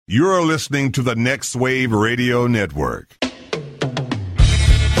You're listening to the Next Wave Radio Network.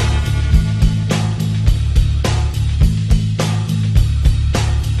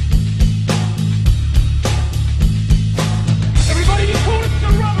 Everybody be cool, it's the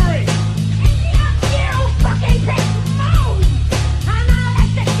robbery! You fucking bitch, move! And I'll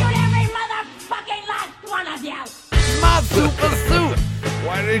execute every motherfucking last one of you! My super suit.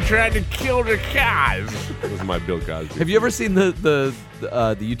 Why are they trying to kill the cars? This is my Bill Cosby. Have you ever seen the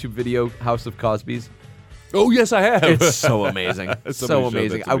YouTube video House of Cosby's? Oh, yes, I have. It's so amazing. So Somebody showed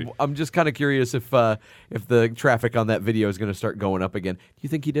amazing. that to me. I'm just kind of curious if the traffic on that video is going to start going up again. Do you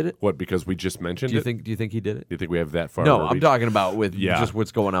think he did it? What, because we just mentioned Do you it? think he did it? Do you think we have that far? No, of a I'm reach? talking about with Yeah. just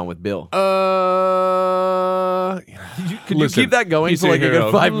what's going on with Bill. Can you listen, keep that going he's for like a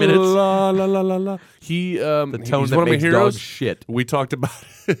hero. good 5 minutes? La, la, la, la, la. He, The tone he's that one of my makes heroes. dog shit. We talked about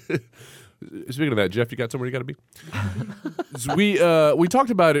Speaking of that, Jeff, you got somewhere you got to be? So we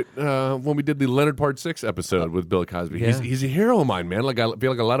talked about it when we did the Leonard Part 6 episode with Bill Cosby. Yeah. He's a hero of mine, man. Like I feel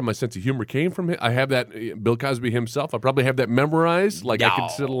like a lot of my sense of humor came from him. I have that Bill Cosby himself. I probably have that memorized. Like I can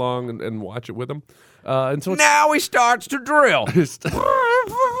sit along and watch it with him. And so Now he starts to drill.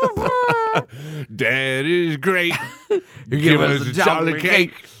 Dad is great. Give us a chocolate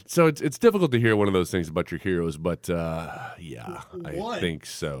cake. So it's difficult to hear one of those things about your heroes, but yeah, I think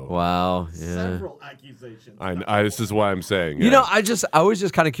so. Wow. Yeah. Several accusations. This is why I'm saying. You yeah. know, I was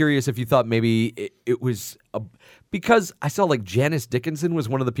just kind of curious if you thought maybe it was because I saw like Janice Dickinson was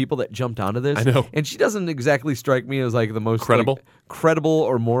one of the people that jumped onto this. I know. And she doesn't exactly strike me as like the most Credible? like, credible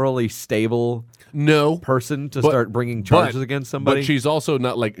or morally stable No person to But- start bringing charges but- against somebody. But she's also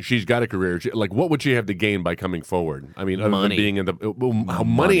not like she's got a career. Like, what would she have to gain by coming forward? I mean, other Money. than being in the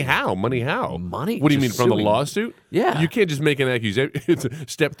money. How? Money how? Money, What do you mean just from the suing. lawsuit? Yeah. You can't just make an accusation. It's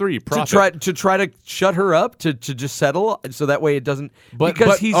step 3. Profit. to try to shut her up to just settle so that way it doesn't But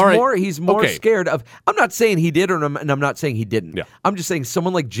he's all right. more Okay. scared of. I'm not saying he did and I'm not saying he didn't. Yeah. I'm just saying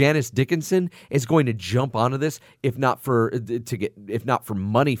someone like Janice Dickinson is going to jump onto this if not for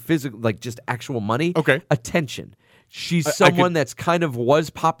money, physical, like just actual money. Okay. Attention. She's I someone could- that's kind of was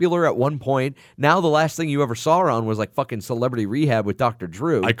popular at one point. Now the last thing you ever saw her on was like fucking Celebrity Rehab with Dr.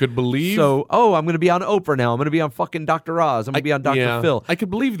 Drew. I could believe. So, I'm going to be on Oprah now. I'm going to be on fucking Dr. Oz. I'm going to be on Dr. Yeah, Phil. I could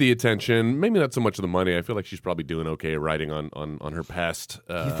believe the attention. Maybe not so much of the money. I feel like she's probably doing okay writing on her past.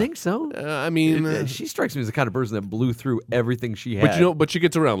 You think so? I mean, She strikes me as the kind of person that blew through everything she had. but she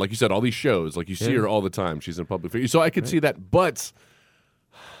gets around, like you said, all these shows. Like you see her all the time. She's in public figure, so I could see that. But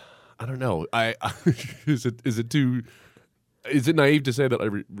I don't know. Is it naive to say that I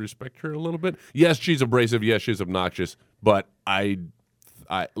respect her a little bit? Yes, she's abrasive. Yes, she's obnoxious. But I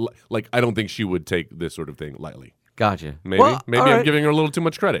don't think she would take this sort of thing lightly. Gotcha. Maybe Well, all I'm right. giving her a little too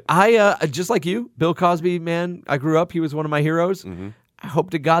much credit. I just like you, Bill Cosby, man. I grew up. He was one of my heroes. Mm-hmm. I hope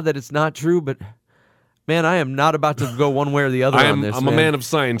to God that it's not true, but man, I am not about to go one way or the other on this. I'm a man of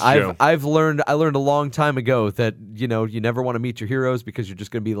science, Joe. I learned a long time ago that you never want to meet your heroes because you're just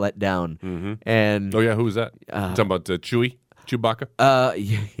going to be let down. Mm-hmm. And Oh yeah, who was that? Talking about Chewbacca.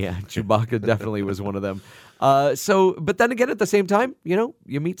 yeah, Chewbacca definitely was one of them. But then again, at the same time, you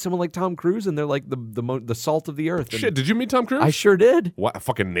meet someone like Tom Cruise, and they're like the salt of the earth. And Shit, did you meet Tom Cruise? I sure did. What a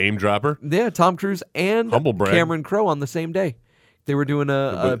fucking name dropper. Yeah, Tom Cruise and Humble brag. Cameron Crowe on the same day. They were doing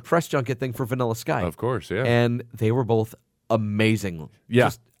a press junket thing for Vanilla Sky. Of course, yeah. And they were both amazing. Yeah.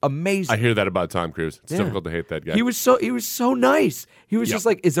 Just amazing. I hear that about Tom Cruise. It's Yeah. difficult to hate that guy. He was so nice. He was Yep. just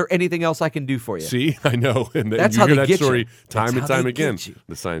like, "Is there anything else I can do for you?" See, I know, and That's you how hear they that get you. story That's time and how time they again. get you.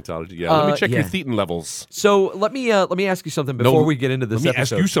 The Scientology. Yeah, let me check your yeah. thetan levels. So let me ask you something before we get into this Let me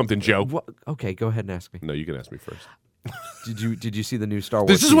episode. ask you something, Joe. Okay, go ahead and ask me. No, you can ask me first. Did you see the new Star Wars?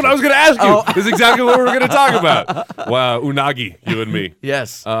 This is what teaser? I was going to ask you. Oh. This is exactly what we're going to talk about. Wow, unagi, you and me.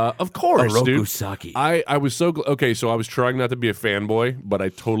 Yes. Of course, dude. Orokusaki. I was so okay. So I was trying not to be a fanboy, but I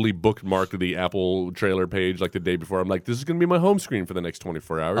totally bookmarked the Apple trailer page like the day before. I'm like, this is going to be my home screen for the next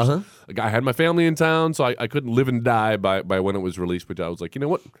 24 hours. Like, I had my family in town, so I couldn't live and die by when it was released. But I was like, you know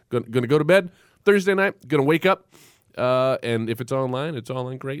what? Going to go to bed Thursday night. Going to wake up. And if it's online,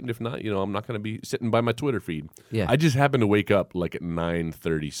 great. And if not, I'm not going to be sitting by my Twitter feed. Yeah. I just happened to wake up like at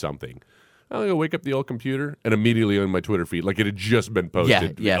 9:30 something. I'm gonna wake up the old computer and immediately on my Twitter feed, like it had just been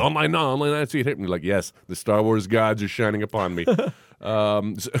posted. Yeah. Online, I see it hit me. Like, yes, the Star Wars gods are shining upon me.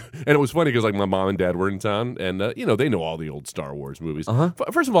 And it was funny because like my mom and dad were in town, and they know all the old Star Wars movies.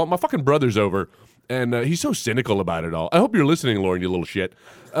 First of all, my fucking brother's over, And he's so cynical about it all. I hope you're listening, Lauren, you little shit.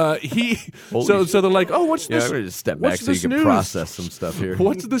 So they're like, oh, what's Yeah, this? I'm gonna just step back what's so you this can news? process some stuff here.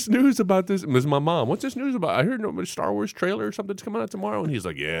 What's this news about this? And this is my mom. What's this news about? I heard a Star Wars trailer or something's coming out tomorrow. And he's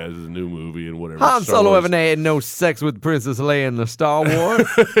like, yeah, this is a new movie and whatever. Han Star Solo Wars. haven't had no sex with Princess Leia in the Star Wars.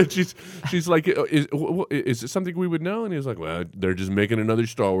 And she's like, is it something we would know? And he's like, well, they're just making another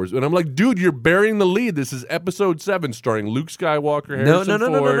Star Wars. And I'm like, dude, you're burying the lead. This is Episode 7, starring Luke Skywalker, Harrison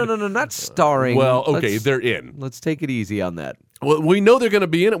Ford. No, not starring. Well, okay, they're in. Let's take it easy on that. Well, we know they're going to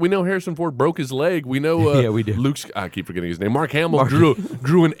be in it. We know Harrison Ford broke his leg. We know Yeah, we do. I keep forgetting his name. Mark Hamill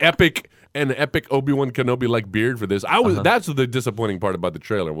drew an epic Obi-Wan Kenobi-like beard for this. That's the disappointing part about the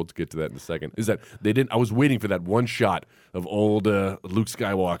trailer. We'll get to that in a second. Is that they didn't? I was waiting for that one shot of old Luke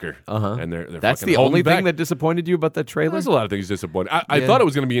Skywalker. And they're That's fucking the holding only back. thing that disappointed you about that trailer? There's a lot of things disappointing. I thought it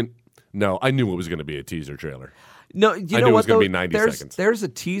was going to be No, I knew it was going to be a teaser trailer. No, I you knew know it what? was gonna though? be 90 there's, seconds. There's a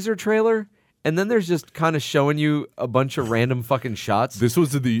teaser trailer, and then there's just kind of showing you a bunch of random fucking shots. This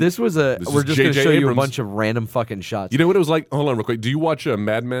was We're just going to J.J. show you a Abrams. bunch of random fucking shots. You know what it was like? Hold on real quick. Do you watch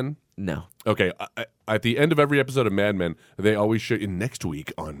Mad Men? No. Okay, at the end of every episode of Mad Men, they always show you next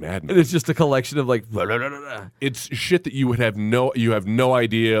week on Mad Men. And it's just a collection of like, blah, blah, blah, blah. It's shit that you have no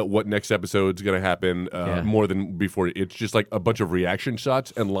idea what next episode's going to happen more than before. It's just like a bunch of reaction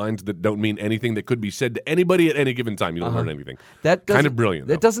shots and lines that don't mean anything that could be said to anybody at any given time. You don't learn anything. That kind of brilliant.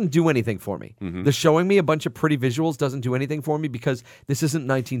 That though. doesn't do anything for me. The showing me a bunch of pretty visuals doesn't do anything for me because this isn't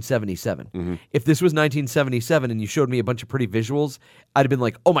 1977. If this was 1977 and you showed me a bunch of pretty visuals, I'd have been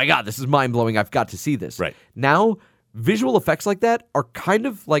like, oh my God, this is mind blowing. I've got to see this. Right. Now, visual effects like that are kind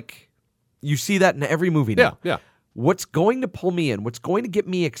of like you see that in every movie now. Yeah. What's going to pull me in, what's going to get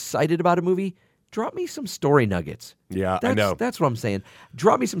me excited about a movie, drop me some story nuggets. Yeah, I know. That's what I'm saying.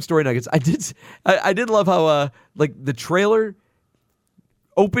 Drop me some story nuggets. I did love how like the trailer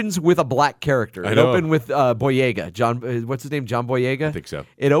opens with a black character. It opened with Boyega. John, what's his name? John Boyega? I think so.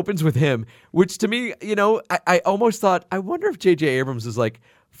 It opens with him, which to me, I almost thought, I wonder if J.J. Abrams is like,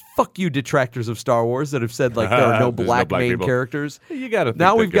 fuck you detractors of Star Wars that have said like there are no There's black main people. characters. You got to.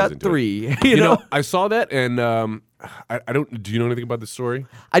 Now we've got 3. You know, know, I saw that, and I don't. Do you know anything about the story?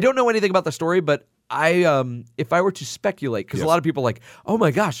 I don't know anything about the story, but if I were to speculate, because a lot of people are like, oh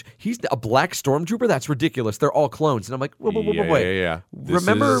my gosh, he's a black stormtrooper? That's ridiculous. They're all clones. And I'm like, wait. Yeah.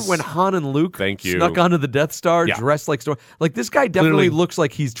 Remember when Han and Luke snuck onto the Death Star dressed like Storm? Like this guy definitely looks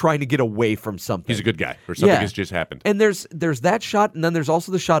like he's trying to get away from something. He's a good guy, or something has just happened. And there's that shot, and then there's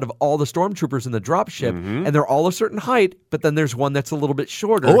also the shot of all the stormtroopers in the dropship, and they're all a certain height, but then there's one that's a little bit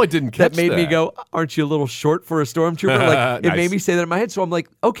shorter. Oh, I didn't catch that. Made me that. go, aren't you a little short for a stormtrooper? Like it made me say that in my head. So I'm like,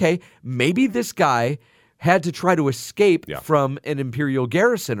 okay, maybe this guy had to try to escape from an Imperial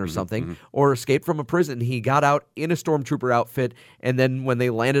garrison or something, or escape from a prison. He got out in a stormtrooper outfit, and then when they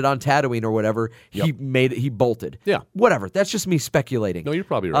landed on Tatooine or whatever, he bolted. Yeah. Whatever. That's just me speculating. No, you're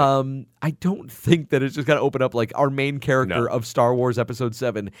probably right. I don't think that it's just going to open up like our main character of Star Wars Episode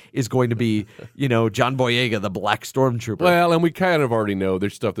 7 is going to be, John Boyega, the black stormtrooper. Well, and we kind of already know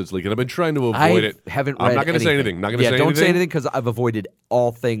there's stuff that's leaking. I've been trying to avoid it. Haven't read I'm not going to say anything. Not going to say anything. Don't say anything because I've avoided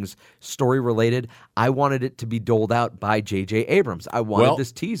all things story related. I wanted it to be doled out by J.J. Abrams. I wanted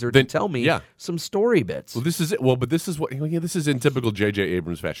this teaser to tell me some story bits. Well, this is it. Well, but this is what this is in typical J.J.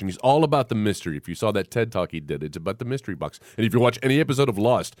 Abrams fashion. He's all about the mystery. If you saw that TED Talk he did, it's about the mystery box. And if you watch any episode of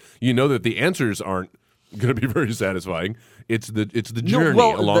Lost, you know that the answers aren't going to be very satisfying. It's the journey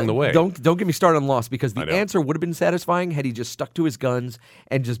along the way. Don't get me started on Lost because the answer would have been satisfying had he just stuck to his guns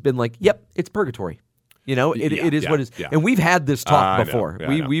and just been like, "Yep, it's purgatory." It is what it is. Yeah. And we've had this talk before.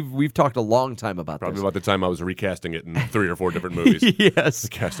 I know. We've talked a long time about Probably this. about the time I was recasting it in 3 or 4 different movies. Yes. The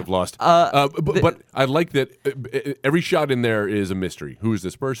cast of Lost. But I like that every shot in there is a mystery. Who is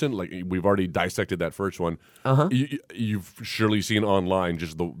this person? Like we've already dissected that first one. You've surely seen online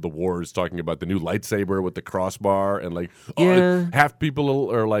just the wars talking about the new lightsaber with the crossbar and like half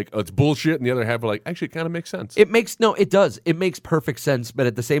people are like, oh, it's bullshit, and the other half are like, actually it kind of makes sense. It does. It makes perfect sense, but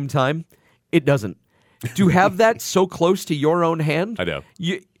at the same time, it doesn't. To have that so close to your own hand, I know.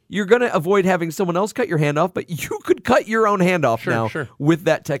 You're going to avoid having someone else cut your hand off, but you could cut your own hand off with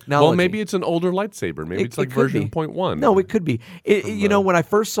that technology. Well, maybe it's an older lightsaber. Maybe it's like version 0.1. No, it could be. When I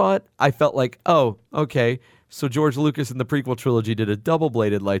first saw it, I felt like, oh, okay. So George Lucas in the prequel trilogy did a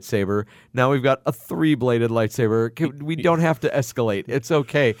double-bladed lightsaber. Now we've got a 3-bladed lightsaber. We don't have to escalate. It's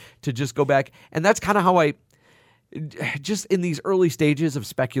okay to just go back. And that's kind of how just in these early stages of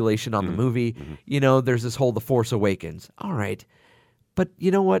speculation on the movie, there's this whole The Force Awakens. All right. But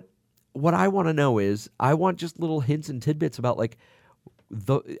you know what? What I want to know is I want just little hints and tidbits about like,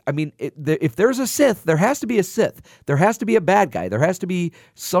 if there's a Sith, there has to be a Sith. There has to be a bad guy. There has to be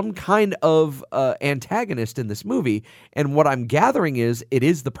some kind of antagonist in this movie. And what I'm gathering is it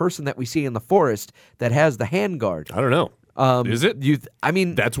is the person that we see in the forest that has the handguard. I don't know. Is it?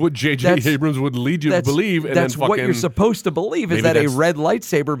 That's what J.J. Abrams would lead you to believe. And that's then what you're supposed to believe is that a red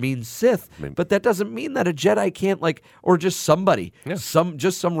lightsaber means Sith. But that doesn't mean that a Jedi can't or just somebody, some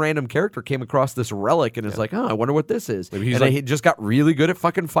random character came across this relic and is like, oh, I wonder what this is. Maybe he just got really good at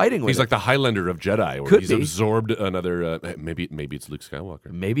fucking fighting with it. He's like the Highlander of Jedi, or he's absorbed another. Maybe it's Luke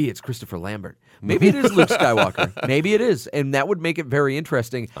Skywalker. Maybe it's Christopher Lambert. Maybe it is Luke Skywalker. Maybe it is, and that would make it very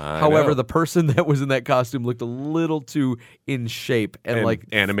interesting. However, the person that was in that costume looked a little too in shape and like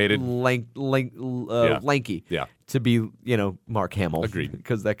animated, lanky, to be Mark Hamill. Agreed,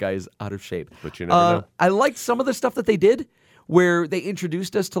 because that guy is out of shape. But you never know. I liked some of the stuff that they did, where they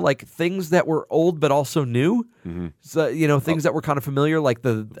introduced us to like things that were old but also new. Mm-hmm. So things that were kind of familiar, like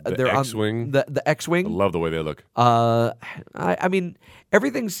the X-wing. The X-wing. I love the way they look. I mean,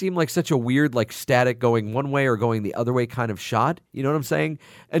 everything seemed like such a weird, like static going one way or going the other way kind of shot. You know what I'm saying?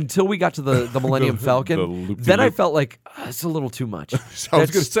 Until we got to the Millennium Falcon, then I felt like it's a little too much. I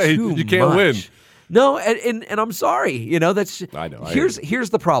was going to say you can't win. No, and I'm sorry. That's I know. Here's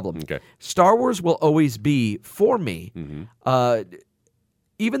the problem. Okay. Star Wars will always be for me. Mm-hmm.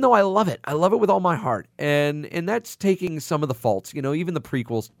 Even though I love it with all my heart, and that's taking some of the faults. Even the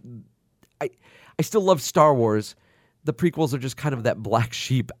prequels. I still love Star Wars. The prequels are just kind of that black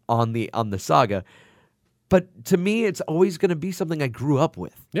sheep on the saga. But to me, it's always going to be something I grew up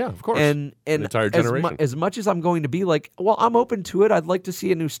with. Yeah, of course. And an entire generation. As much as I'm going to be like, well, I'm open to it. I'd like to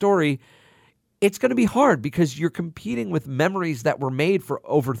see a new story. It's going to be hard because you're competing with memories that were made for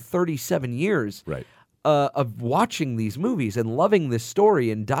over 37 years. Right. Of watching these movies and loving this story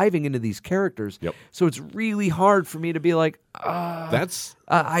and diving into these characters. Yep. So it's really hard for me to be like, that's.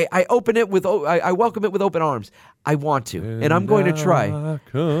 I open it with, I welcome it with open arms. I want to, and I'm going to try. I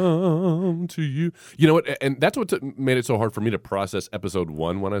come to you. You know what? And that's what made it so hard for me to process episode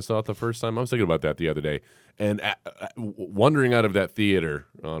 1 when I saw it the first time. I was thinking about that the other day, and wandering out of that theater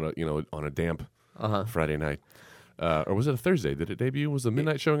on a damp Friday night. Or was it a Thursday? Did it debut? Was the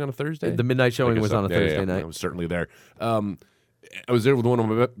midnight showing on a Thursday? The midnight showing was on a Thursday night. I was certainly there. I was there with one of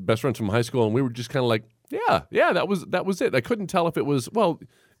my best friends from high school, and we were just kind of like, yeah, that was it. I couldn't tell if it was,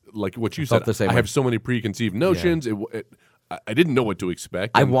 like what you said. I have so many preconceived notions. Yeah. I didn't know what to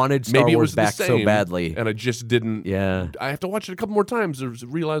expect. I wanted Star Wars back so badly, and I just didn't. Yeah, I have to watch it a couple more times to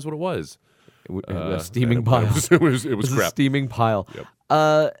realize what it was. A steaming pile. It was crap. A steaming pile. Yep.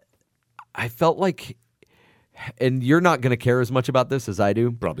 I felt like. And you're not going to care as much about this as I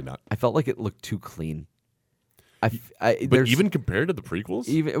do. Probably not. I felt like it looked too clean. But even compared to the prequels?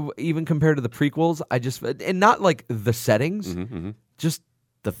 Even compared to the prequels, and not like the settings, just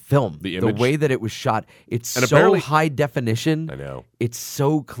the film. The image. The way that it was shot. It's and so high definition. I know. It's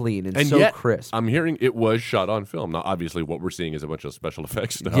so clean and so yet, crisp. I'm hearing it was shot on film. Now, obviously, what we're seeing is a bunch of special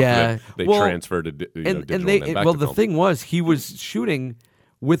effects stuff that they transferred to digital and then back to the film. Thing was, he was shooting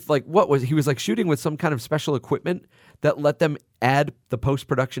with he was shooting with some kind of special equipment that let them add the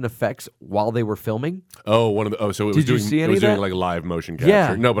post-production effects while they were filming. So it was doing like live motion capture.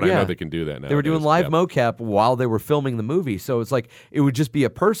 Yeah, no, but I know they can do that now. They were doing live mocap while they were filming the movie. So it's like it would just be a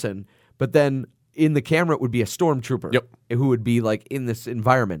person, but then in the camera it would be a stormtrooper who would be like in this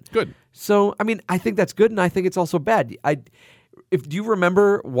environment. Good. So I mean, I think that's good, and I think it's also bad. Do you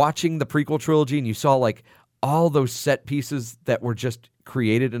remember watching the prequel trilogy and you saw like all those set pieces that were just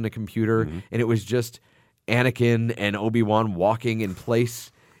created in a computer, and it was just Anakin and Obi-Wan walking in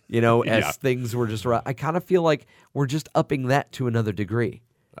place, as things were just around. I kind of feel like we're just upping that to another degree.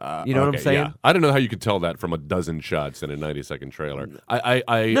 You know what I'm saying? Yeah. I don't know how you could tell that from a dozen shots in a 90-second trailer. No.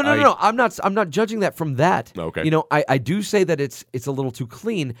 I'm not judging that from that. Okay. I do say that it's a little too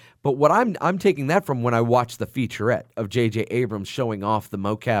clean, but what I'm taking that from when I watched the featurette of J.J. Abrams showing off the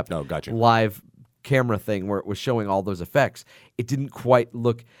mocap live camera thing where it was showing all those effects. It didn't quite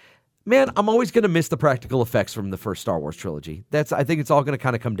look. Man, I'm always going to miss the practical effects from the first Star Wars trilogy. I think it's all going to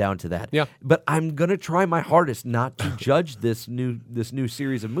kind of come down to that. Yeah. But I'm going to try my hardest not to judge this new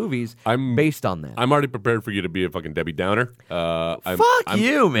series of movies based on that. I'm already prepared for you to be a fucking Debbie Downer. Fuck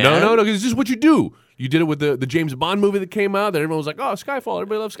you, man. No, because it's just what you do. You did it with the James Bond movie that came out that everyone was like, oh, Skyfall.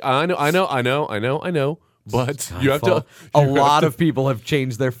 Everybody loves Skyfall. I know. But Skyfall. you have to. A lot of people have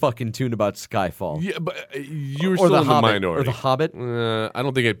changed their fucking tune about Skyfall. Yeah, but you were still in the minority. Or The Hobbit. I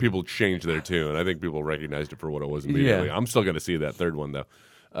don't think people changed their tune. I think people recognized it for what it was immediately. Yeah. I'm still going to see that third one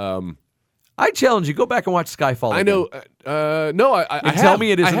though. I challenge you. Go back and watch Skyfall. I know. No, I have. Tell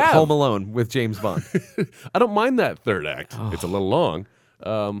me it isn't Home Alone with James Bond. I don't mind that third act. It's a little long.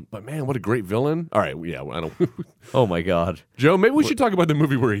 But man, what a great villain. All right, yeah, I don't. Oh my God, Joe, maybe we should talk about the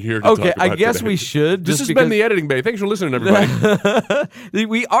movie we're here to okay, talk about I guess today. we should. This just has been the Editing Bay. Thanks for listening, everybody.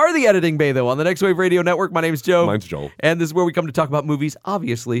 We are the Editing Bay, though, on the Next Wave Radio Network. My name's Joe. Mine's Joel. And this is where we come to talk about movies,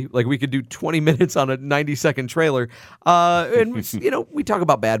 obviously. Like, we could do 20 minutes on a 90-second trailer. And, we talk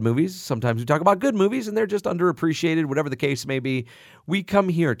about bad movies. Sometimes we talk about good movies, and they're just underappreciated, whatever the case may be. We come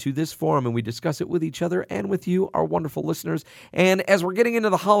here to this forum, and we discuss it with each other and with you, our wonderful listeners. And as we're getting into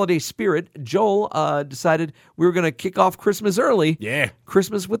the holiday spirit, Joel decided we were going to kick off Christmas early. Yeah.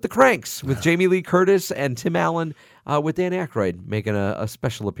 Christmas with the Kranks, with Jamie Lee Curtis and Tim Allen, with Dan Aykroyd making a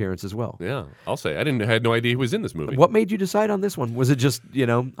special appearance as well. Yeah, I'll say I had no idea he was in this movie. What made you decide on this one? Was it just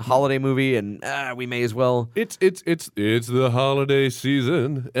a holiday movie and we may as well? It's the holiday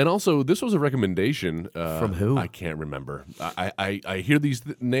season, and also this was a recommendation From who? I can't remember. I hear these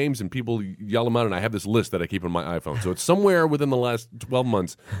names and people yell them out, and I have this list that I keep on my iPhone. So it's somewhere within the last 12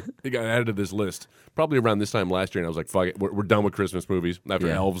 months it got added to this list. Probably around this time last year, and I was like, "Fuck it, we're done with Christmas movies after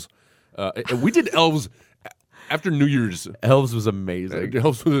Yeah. Elves." And we did Elves after New Year's. Elves was amazing.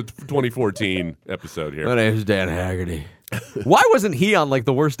 Elves was a 2014 episode here. My name's Dan Haggerty. Why wasn't he on like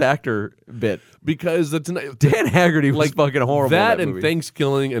the worst actor bit? Because Dan Haggerty was fucking horrible. That in that and movie.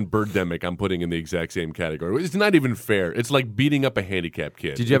 Thanksgiving and Birdemic, I'm putting in the exact same category. It's not even fair. It's like beating up a handicapped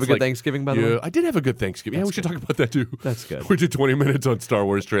kid. Did you have It's a good like- Thanksgiving, by the Yeah, way? I did have a good Thanksgiving. Yeah, we should talk about that too. That's good. We did 20 minutes on Star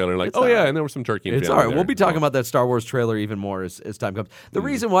Wars trailer. Like, all yeah, right. and there was some turkey and It's all family right. there. We'll be talking about that Star Wars trailer even more as time comes. The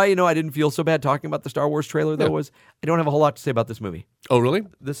reason why I didn't feel so bad talking about the Star Wars trailer though was I don't have a whole lot to say about this movie. Oh, really?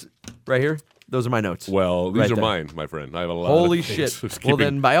 This right here, those are my notes. Well, these Right are there. mine, my friend. I have a lot Holy of things. shit! Just Well, keeping-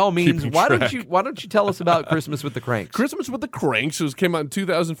 then, by all means, keeping why track. don't you tell us about Christmas with the Kranks? Christmas with the Kranks came out in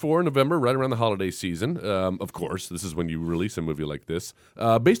 2004 in November, right around the holiday season. Of course, this is when you release a movie like this,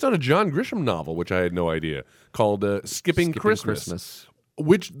 based on a John Grisham novel, which I had no idea, called Skipping Christmas.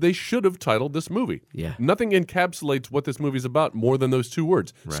 Which they should have titled this movie. Yeah. Nothing encapsulates what this movie's about more than those two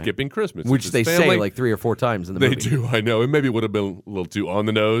words, skipping Christmas. Which It's they his family. say like 3 or 4 times in the They movie. do, I know. And maybe it would have been a little too on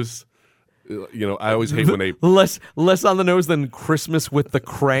the nose. I always hate when they... Less on the nose than Christmas with the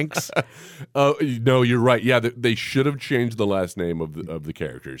Kranks. Oh, no, you're right. Yeah, they should have changed the last name of the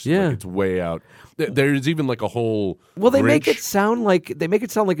characters. Yeah. Like, it's way out. There's even like a whole Well, they make Grinch. it sound like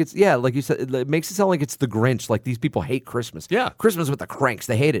it's like you said, it makes it sound like it's the Grinch. Like these people hate Christmas. Yeah. Christmas with the Kranks,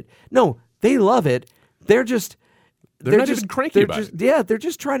 they hate it. No, they love it. They're not just even cranky about it. Yeah, they're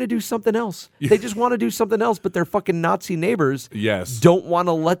just trying to do something else. They just want to do something else, but their fucking Nazi neighbors Yes. don't want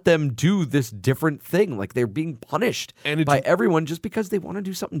to let them do this different thing. Like they're being punished And by everyone just because they want to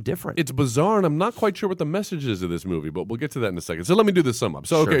do something different. It's bizarre, and I'm not quite sure what the message is of this movie, but we'll get to that in a second. So let me do the sum up.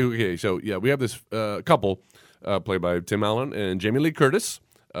 So, Sure. okay. So, yeah, we have this couple played by Tim Allen and Jamie Lee Curtis,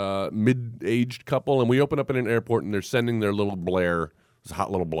 mid-aged couple, and we open up in an airport, and they're sending their little Blair, this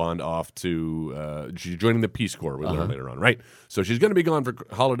hot little blonde, off to she's joining the Peace Corps. We learn later on, right? So she's going to be gone for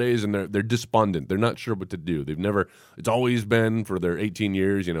holidays, and they're despondent. They're not sure what to do. It's always been for their 18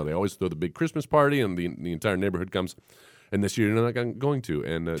 years. They always throw the big Christmas party, and the entire neighborhood comes. And this year they're not going to.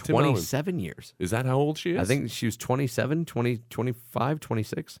 And Tim Allen, 27 years. is that how old she is? I think she was 27, 20, 25,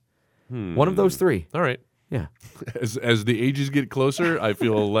 26. One of those 3. All right. Yeah. As the ages get closer, I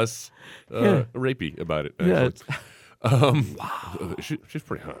feel less rapey about it. Yeah, Actually. She's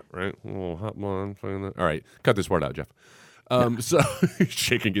pretty hot, right? A little hot blonde. All right, cut this part out, Jeff. So he's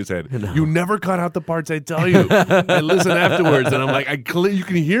shaking his head. You never cut out the parts I tell you. I listen afterwards, and I'm like, you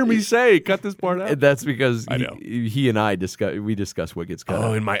can hear me say, cut this part out. That's because I know. he and I discuss what gets cut Oh,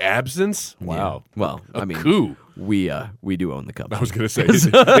 out. in my absence? Wow. Yeah. Well, I mean, Coup. we do own the company. I was going to say,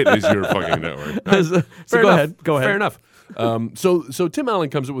 it is your fucking network. So Fair go enough. ahead. Go ahead. Fair enough. So Tim Allen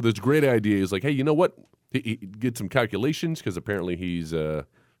comes up with this great idea. He's like, hey, you know what? He did some calculations because apparently he's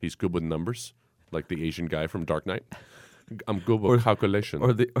good with numbers, like the Asian guy from Dark Knight. I'm good with calculation.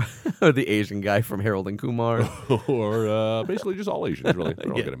 Or the Asian guy from Harold and Kumar. or basically just all Asians, really.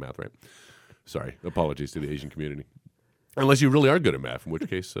 They're all Yeah. good at math, right? Sorry. Apologies to the Asian community. Unless you really are good at math, in which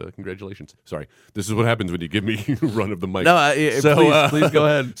case, congratulations. Sorry. This is what happens when you give me run of the mic. No, please go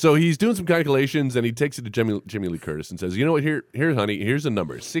ahead. So he's doing some calculations, and he takes it to Jamie Lee Curtis and says, you know what, here, honey, here's a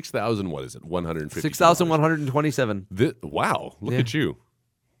number. 6,000, what is it, 150? 6,127. Wow, look Yeah. at you.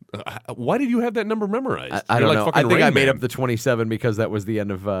 Why did you have that number memorized? I You're don't like know. fucking I think Rain I made Man. up the 27 because that was the end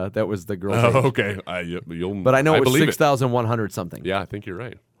of that was the girl's Oh, age. okay. But I know it was believe 6,100 something. Yeah, I think you're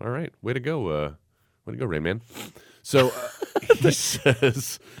right. All right, way to go, Rain Man. So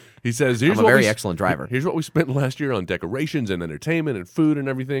he says, here's I'm a what very we, excellent driver. Here's what we spent last year on decorations and entertainment and food and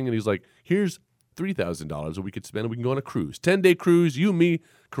everything. And he's like, here's $3,000 that we could spend and we can go on a cruise. 10-day cruise, you, me,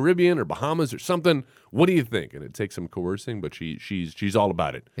 Caribbean or Bahamas or something. What do you think? And it takes some coercing, but she's all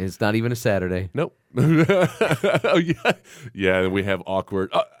about it. It's not even a Saturday. Nope. Oh, yeah. Yeah, we have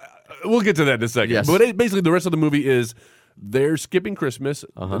awkward. We'll get to that in a second. Yes. But basically, the rest of the movie is they're skipping Christmas,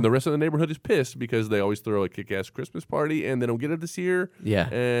 and the rest of the neighborhood is pissed because they always throw a kick-ass Christmas party, and they don't get it this year. Yeah.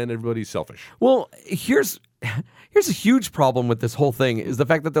 And everybody's selfish. Well, here's a huge problem with this whole thing is the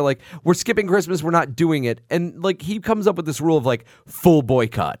fact that they're like, we're skipping Christmas, we're not doing it. And like he comes up with this rule of like full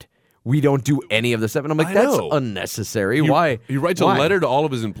boycott. We don't do any of this stuff. And I'm like, that's unnecessary. Why? He writes a letter to all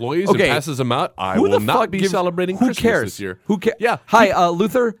of his employees and passes them out. I will not be celebrating Christmas this year. Who cares? Yeah. Hi,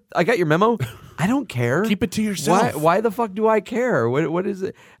 Luther. I got your memo. I don't care. Keep it to yourself. Why the fuck do I care? What is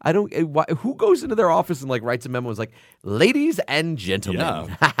it? I don't. Who goes into their office and like writes a memo and is like, ladies and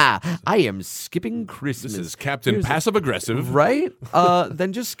gentlemen, I am skipping Christmas. This is Captain Passive Aggressive. Right?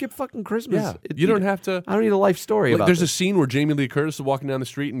 Then just skip fucking Christmas. Yeah. You don't have to. I don't need a life story about There's this. a scene where Jamie Lee Curtis is walking down the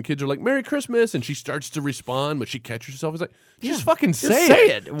street and kids are like, Merry Christmas. And she starts to respond, but she catches herself. It's like, just fucking say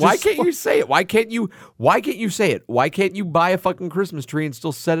it. Why can't you say it? Why can't you say it? Why can't you buy a fucking Christmas tree and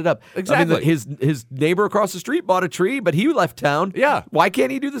still set it up? Exactly. I mean, his neighbor across the street bought a tree, but he left town. Yeah. Why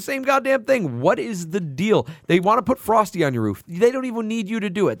can't he do the same goddamn thing? What is the deal? They want to put Frosty on your roof. They don't even need you to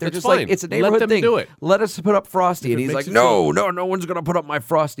do it. They're That's just fine. like, it's a neighborhood Let them thing. do it. Let us put up Frosty. If And it he's makes like, it no one's going to put up my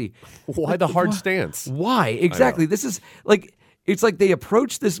Frosty. Why the hard stance? Why? Exactly. This is like, it's like they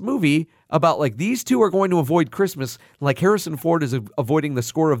approach this movie about like these two are going to avoid Christmas like Harrison Ford is avoiding the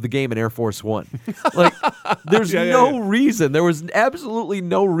score of the game in Air Force One. Like there's no reason. There was absolutely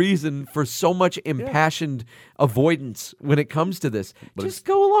no reason for so much impassioned avoidance when it comes to this. Just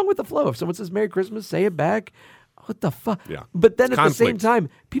go along with the flow. If someone says Merry Christmas, say it back. What the fuck? Yeah. But then It's at the same conflict. time,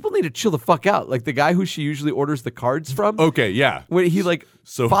 people need to chill the fuck out. Like the guy who she usually orders the cards from. Okay, yeah. When he like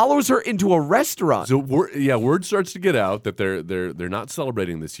follows her into a restaurant. So word starts to get out that they're not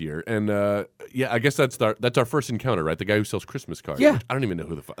celebrating this year, and I guess that's our first encounter, right? The guy who sells Christmas cards. Yeah. Which I don't even know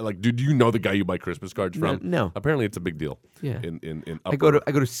who the fuck. Like, do you know the guy you buy Christmas cards from? No. Apparently, it's a big deal. Yeah. In I go to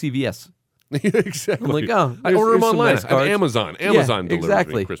CVS. exactly. I'm like, oh, I order them here's some online. nice I have cards. Amazon. Yeah, Amazon delivers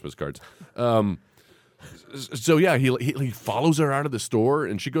exactly. me Christmas cards. So yeah, he follows her out of the store,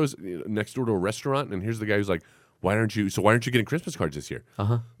 and she goes next door to a restaurant, and here's the guy who's like, why aren't you getting Christmas cards this year?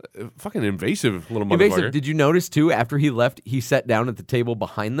 Fucking invasive little motherfucker. Invasive. Did you notice too? After he left, he sat down at the table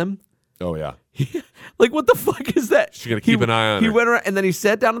behind them. Oh yeah. Like, what the fuck is that? She's gonna keep an eye on He her. went around, and then he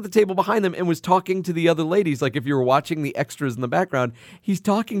sat down at the table behind them and was talking to the other ladies. Like, if you were watching the extras in the background, he's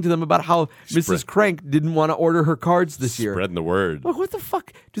talking to them about how Mrs. Crank didn't want to order her cards this year. Spreading the word. Well, what the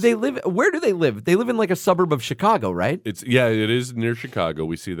fuck? Do they live? Where do they live? They live in like a suburb of Chicago, right? It is near Chicago.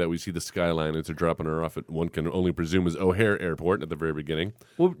 We see the skyline as they're dropping her off at one can only presume is O'Hare Airport at the very beginning.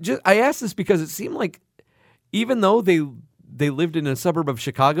 Well, I asked this because it seemed like even though they lived in a suburb of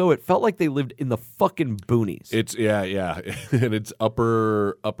Chicago, it felt like they lived in the fucking boonies. It's and it's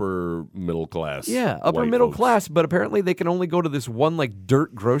upper middle class. Yeah, upper white middle folks. class, but apparently they can only go to this one like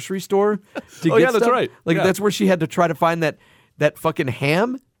dirt grocery store to Oh, get yeah, that's stuff. right. Like Yeah. that's where she had to try to find that fucking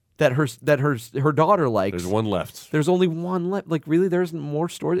ham that her daughter likes. There's one left. There's only one left. Like really, there isn't more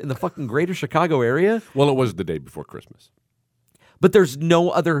stores in the fucking greater Chicago area. Well, it was the day before Christmas. But there's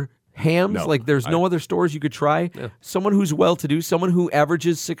no other hams. No, Like there's no other stores you could try. Yeah. Someone who's well-to-do, someone who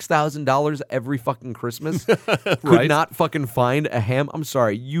averages $6,000 every fucking Christmas could Right. not fucking find a ham. I'm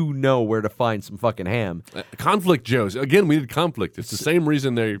sorry, you know where to find some fucking ham. Conflict, Joe's. Again, we need conflict. It's the same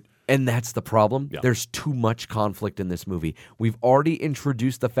reason they. And that's the problem. Yeah. There's too much conflict in this movie. We've already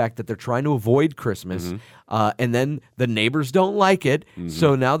introduced the fact that they're trying to avoid Christmas, and then the neighbors don't like it.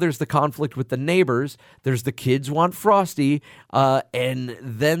 So now there's the conflict with the neighbors. There's the kids want Frosty, and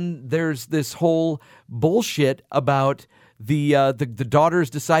then there's this whole bullshit about the daughter's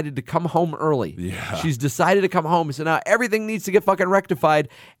decided to come home early. Yeah. She's decided to come home, so now everything needs to get fucking rectified.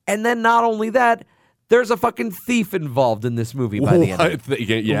 And then not only that, there's a fucking thief involved in this movie by the end of it.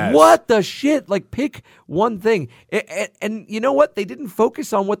 Yes. What the shit? Like, pick one thing. And you know what? They didn't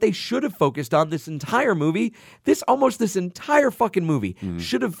focus on what they should have focused on this entire movie. This entire fucking movie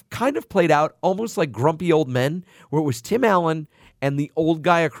should have kind of played out almost like Grumpy Old Men, where it was Tim Allen and the old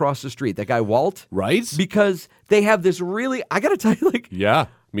guy across the street, that guy Walt. Right? Because they have this really, I gotta tell you, like, Yeah,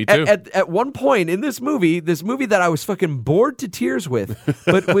 me too. at one point in this movie that I was fucking bored to tears with,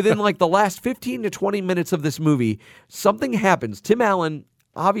 but within like the last 15 to 20 minutes of this movie, something happens. Tim Allen,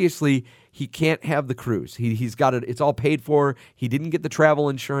 obviously, he can't have the cruise. He's got it. It's all paid for. He didn't get the travel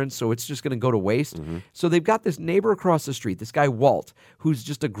insurance, so it's just going to go to waste. So they've got this neighbor across the street, this guy Walt, who's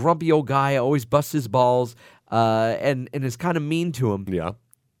just a grumpy old guy, always busts his balls, and is kind of mean to him. Yeah.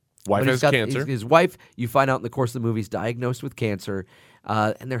 Wife But has cancer. His wife, you find out in the course of the movie, is diagnosed with cancer,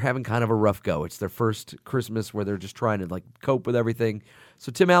 and they're having kind of a rough go. It's their first Christmas where they're just trying to like cope with everything.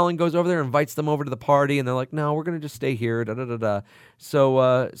 So Tim Allen goes over there, invites them over to the party, and they're like, "No, we're gonna just stay here." Da da da da.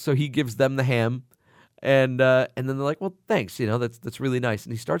 So he gives them the ham. And then they're like, "Well, thanks. That's really nice."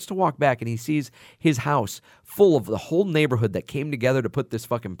 And he starts to walk back, and he sees his house full of the whole neighborhood that came together to put this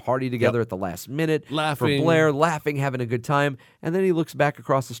fucking party together at the last minute Laughing. for Blair, laughing, having a good time. And then he looks back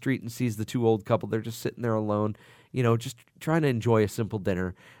across the street and sees the two old couple. They're just sitting there alone, just trying to enjoy a simple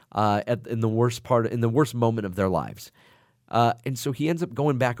dinner in the worst moment of their lives. And so he ends up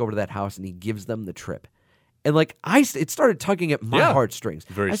going back over to that house, and he gives them the trip. And it started tugging at my heartstrings.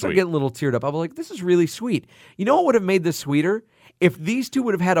 Very I started sweet. getting a little teared up. I was like, this is really sweet. You know what would have made this sweeter? If these two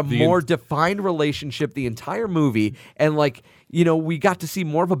would have had a more defined relationship the entire movie, and we got to see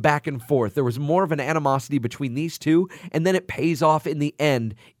more of a back and forth. There was more of an animosity between these two, and then it pays off in the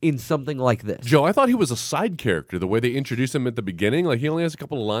end in something like this. Joe, I thought he was a side character, the way they introduced him at the beginning. Like, he only has a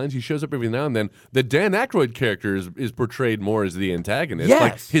couple of lines. He shows up every now and then. The Dan Aykroyd character is portrayed more as the antagonist. Yes.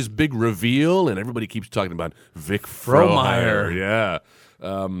 Like, his big reveal, and everybody keeps talking about Vic Frohmeyer. Yeah.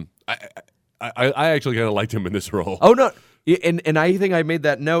 I actually kind of liked him in this role. Oh, no. And I think I made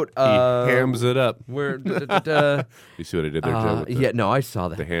that note. He hams it up. Where You see what I did there, Joe? with the, I saw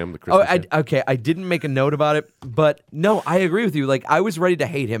that. the ham, the Christmas ham? Okay. I didn't make a note about it, but no, I agree with you. Like, I was ready to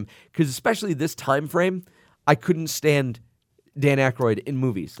hate him because, especially this time frame, I couldn't stand Dan Aykroyd in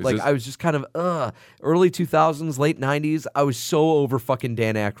movies. I was just kind of early 2000s, late 90s. I was so over fucking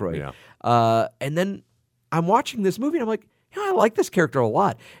Dan Aykroyd. Yeah. And then I'm watching this movie, and I'm like, I like this character a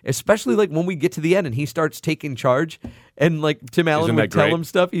lot, especially when we get to the end and he starts taking charge, and Tim Allen would tell him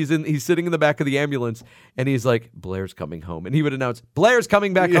stuff. He's sitting in the back of the ambulance, and he's like, "Blair's coming home," and he would announce, "Blair's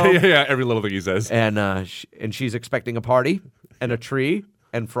coming back home." Yeah. Every little thing he says. And and she's expecting a party and a tree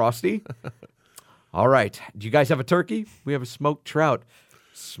and Frosty. All right, do you guys have a turkey? We have a smoked trout.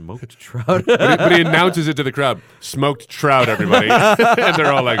 Smoked trout. But he announces it to the crowd. Smoked trout, everybody. And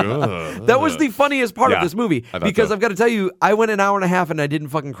they're all like, ugh. That was the funniest part of this movie, I thought because so. I've got to tell you, I went an hour and a half and I didn't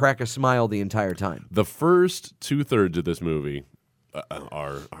fucking crack a smile the entire time. The first 2/3 of this movie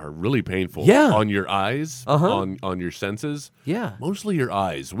are really painful. Yeah. On your eyes, on your senses. Yeah. Mostly your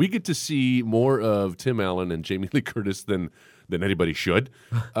eyes. We get to see more of Tim Allen and Jamie Lee Curtis than anybody should.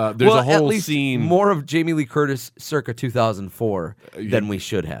 There's a whole at least scene. more of Jamie Lee Curtis circa 2004 than we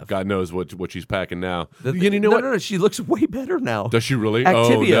should have. God knows what she's packing now. The- You know what? No, she looks way better now. Does she really?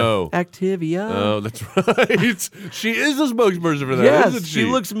 Activia. Oh, no. Activia. Oh, that's right. She is the spokesperson for that, Yes, isn't she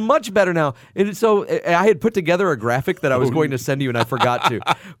looks much better now. And so I had put together a graphic that I was going to send you, and I forgot to.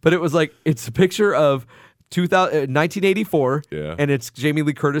 But it was it's a picture of 1984, and it's Jamie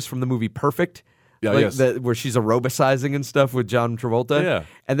Lee Curtis from the movie Perfect. Yeah, yes. Where she's aerobicizing and stuff with John Travolta. Yeah.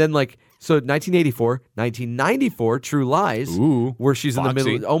 And then 1984, 1994, True Lies, Ooh, where she's in Foxy.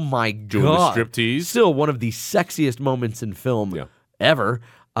 the middle. Oh my Doing the God. striptease. Still one of the sexiest moments in film ever.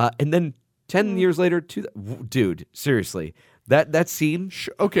 And then 10 years later, dude, seriously. That scene,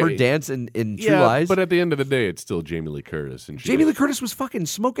 okay. her dance in True Lies. But at the end of the day, it's still Jamie Lee Curtis. And Jamie Lee Curtis was fucking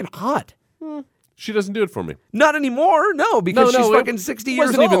smoking hot. She doesn't do it for me. Not anymore, no, because she's fucking 60 years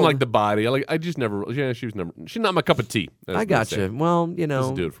old. Wasn't even like the body. I just never. Yeah, she's not my cup of tea. I gotcha. Well,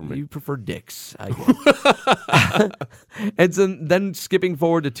 Doesn't do it for me. You prefer dicks, I guess. And so then skipping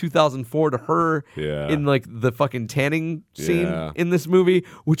forward to 2004 to her in the fucking tanning scene in this movie,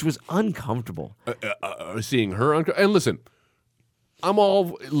 which was uncomfortable. Seeing her and listen. I'm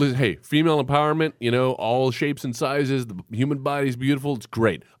all, hey, female empowerment, all shapes and sizes. The human body's beautiful. It's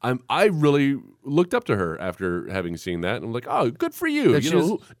great. I really looked up to her after having seen that. And I'm like, oh, good for you.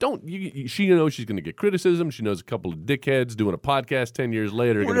 She knows she's going to get criticism. She knows a couple of dickheads doing a podcast 10 years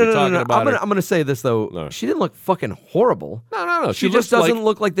later are going to be talking about her. I'm going to say this, though. No. She didn't look fucking horrible. No. She just doesn't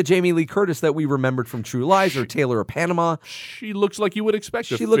look like the Jamie Lee Curtis that we remembered from True Lies or Taylor of Panama. She looks like you would expect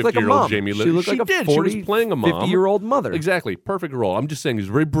she looked like a mom. Jamie Lee. She looked like a 40, she was playing a mom. 50-year-old mother. Exactly. Perfect role. I'm just saying it's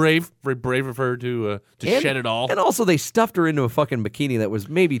very brave of her to shed it all. And also they stuffed her into a fucking bikini that was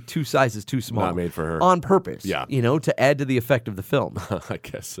maybe 2 sizes too small. Not made for her. On purpose. Yeah. To add to the effect of the film. I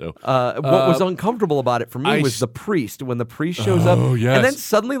guess so. What was uncomfortable about it for me was the priest. When the priest shows up, yes. and then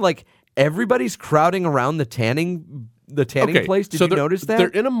suddenly everybody's crowding around the tanning place. Did you notice that? They're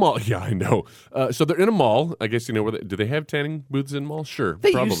in a mall. Yeah, I know. So they're in a mall. I guess do they have tanning booths in malls? Sure,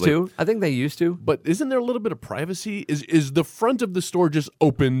 they probably. used to. I think they used to. But isn't there a little bit of privacy? Is the front of the store just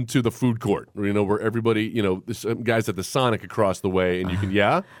open to the food court? Where everybody, some guys at the Sonic across the way, and you can.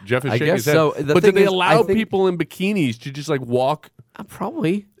 Yeah, Jeff is shaking his head. So. But do they allow people in bikinis to just walk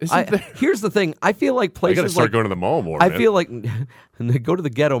Probably. Isn't there- Here's the thing. I feel like I places got to start like going to the mall more. I man. feel like go to the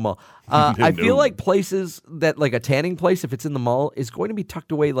ghetto mall. I feel No. like places that like a tanning place, if it's in the mall, is going to be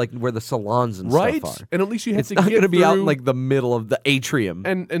tucked away like where the salons and right, stuff are. and at least you have It's to not get going to be out in through- like the middle of the atrium.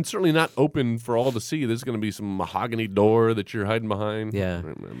 and certainly not open for all to see. There's going to be some mahogany door that you're hiding behind. Yeah. Right,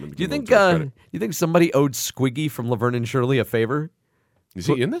 man, let me Do you give him think too much credit. you think somebody owed Squiggy from Laverne and Shirley a favor? Is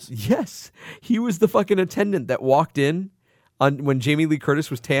he in this? Yes, he was the fucking attendant that walked in on when Jamie Lee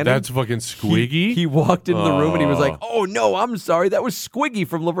Curtis was tanning. That's fucking Squiggy. He walked into the room and he was like, Oh. "Oh no, I'm sorry, that was Squiggy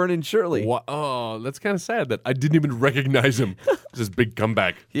from Laverne and Shirley." Oh, that's kind of sad that I didn't even recognize him. It's this big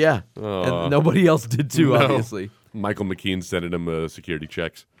comeback. Yeah, and nobody else did too. No. Obviously, Michael McKean sending him security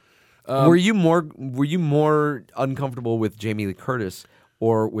checks. were you more uncomfortable with Jamie Lee Curtis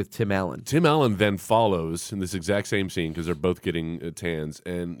or with Tim Allen? Tim Allen then follows in this exact same scene because they're both getting tans,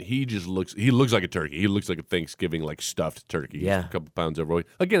 and he looks like a turkey. He looks like a Thanksgiving like stuffed turkey. He's Yeah. a couple pounds overweight.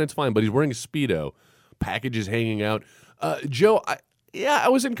 Again, it's fine, but he's wearing a Speedo. Packages hanging out. Joe, I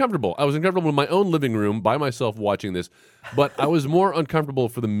was uncomfortable. I was uncomfortable in my own living room by myself watching this, but I was more uncomfortable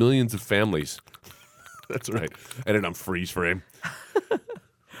for the millions of families. That's right. And then I'm freeze frame.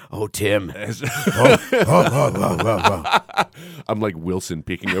 Oh, Tim. I'm like Wilson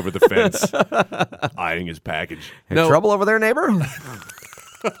peeking over the fence, eyeing his package. Any trouble over there, neighbor?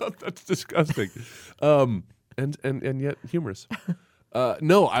 That's disgusting, and yet humorous.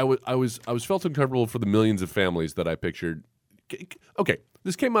 No, I was felt uncomfortable for the millions of families that I pictured. Okay,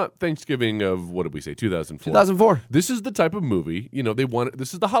 this came out Thanksgiving of what did we say? 2004. 2004. This is the type of movie, they want.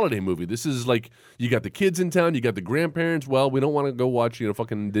 This is the holiday movie. This is like you got the kids in town, you got the grandparents. Well, we don't want to go watch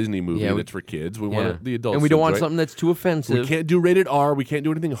fucking Disney movie Yeah, that's for kids. We want the adults, and we don't to want enjoy it. something that's too offensive. We can't do rated R. We can't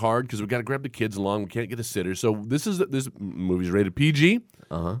do anything hard because we got to grab the kids along. We can't get a sitter. So this movie's rated PG.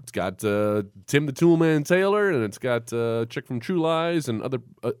 It's got Tim the Toolman Taylor, and it's got chick from True Lies and other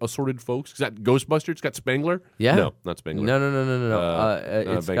assorted folks. It's got Ghostbusters. It's got Spangler. Yeah. No, not Spangler. No.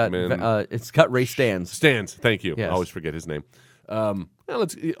 Venkman. It's got Ray Stans. Stans. Thank you. Yes. I always forget his name.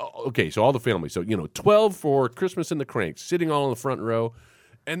 Okay, so all the family. So 12 for Christmas in the Kranks, sitting all in the front row.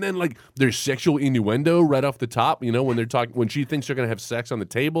 And then, there's sexual innuendo right off the top. When they're talking, when she thinks they're gonna have sex on the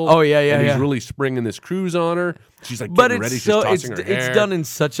table. Oh, yeah, and he's yeah. really springing this cruise on her. She's like, But getting it's ready. She's so tossing her hair. it's done in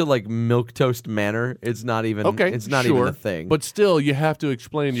such a milk toast manner. It's not even Okay, It's not sure. even a thing. But still, you have to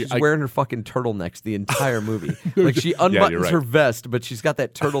explain. she's wearing her fucking turtlenecks the entire movie. Like she unbuttons right. her vest, but she's got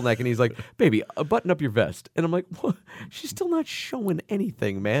that turtleneck, and he's like, "Baby, button up your vest." And I'm like, "What? She's still not showing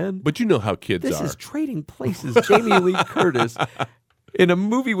anything, man." But you know how kids This are. is Trading Places. Jamie Lee Curtis. In a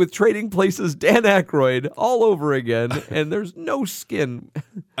movie with Trading Places, Dan Aykroyd all over again, and there's no skin.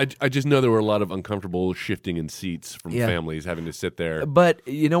 I just know there were a lot of uncomfortable shifting in seats from Yeah. families having to sit there. But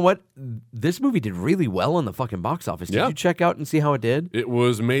you know what? This movie did really well in the fucking box office. Did Yeah. you check out and see how it did? It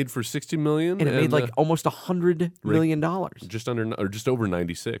was made for $60 million, And it made almost $100 million. just under or just over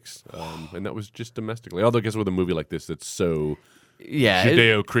 96, and that was just domestically. Although I guess with a movie like this that's so Yeah,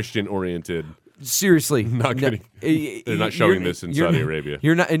 Judeo-Christian oriented. seriously, Not no, kidding. They're not showing this in Saudi Arabia.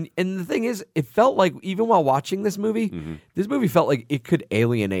 You're not, and the thing is, it felt like even while watching this movie, Mm-hmm. this movie felt like it could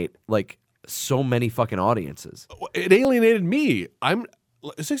alienate so many fucking audiences. It alienated me. I'm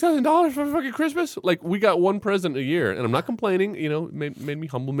 $6,000 for fucking Christmas. We got one present a year, and I'm not complaining. Made me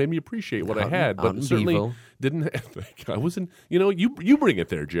humble, made me appreciate what I had, out but in certainly Bevo. didn't. I wasn't. You bring it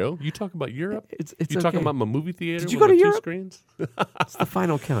there, Joe. You talk about Europe. It's you talking okay. about my movie theater. Did you with go to my 2 Europe? screens? It's the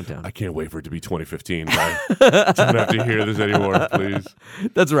final countdown. I can't wait for it to be 2015. I don't have to hear this anymore, please.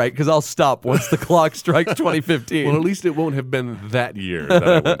 That's right, because I'll stop once the clock strikes 2015. Well, at least it won't have been that year that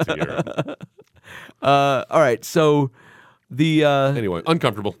I went to Europe. All right, so the Anyway,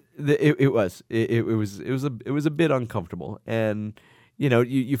 uncomfortable. it was a bit uncomfortable, and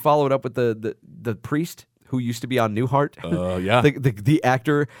you follow it up with the priest who used to be on Newhart. Yeah. the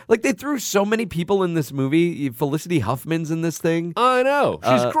actor, they threw so many people in this movie. Felicity Huffman's in this thing. I know.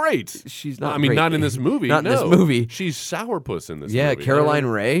 She's great. She's not. I mean, great. not in this movie. Not in no. this movie. She's Sourpuss in this Yeah, movie. Caroline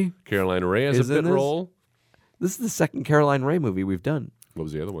Ray. Caroline Ray has is a in bit this? role. This is the second Caroline Ray movie we've done. What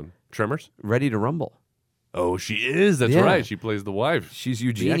was the other one? Tremors? Ready to Rumble. Oh, she is. That's Yeah. right. She plays the wife. She's The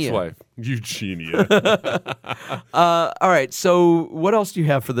Eugenia. ex-wife. Eugenia. All right. So, what else do you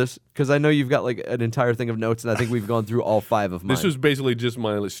have for this? Because I know you've got an entire thing of notes, and I think we've gone through all 5 of mine. This was basically just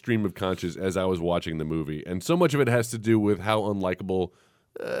my stream of conscious as I was watching the movie, and so much of it has to do with how unlikable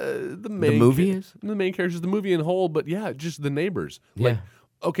the movie is? the main characters, the movie in whole, but yeah, just the neighbors. Yeah.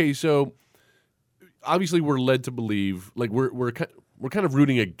 Okay, so obviously we're led to believe we're kind of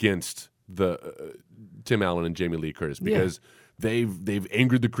rooting against the Tim Allen and Jamie Lee Curtis because they've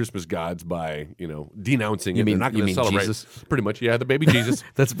angered the Christmas gods by denouncing it. mean- They're not you going to mean celebrate. Jesus? Pretty much, yeah, the baby Jesus.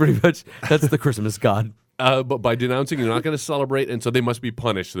 That's the Christmas god. But by denouncing, you're not going to celebrate, and so they must be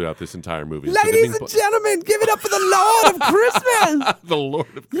punished throughout this entire movie. So they're Ladies being and gentlemen, give it up for the Lord of Christmas. the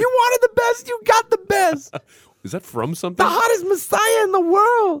Lord of You wanted the best, you got the best. Is that from something? The hottest Messiah in the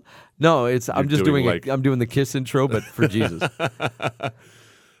world. No, I'm just doing doing I'm doing the Kiss intro, but for Jesus.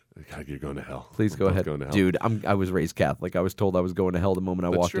 God, you're going to hell. Please go We're both ahead, going to hell. dude. I was raised Catholic. I was told I was going to hell the moment I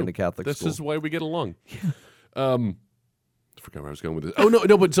That's walked true. into Catholic This school. is why we get along. I forgot where I was going with this. Oh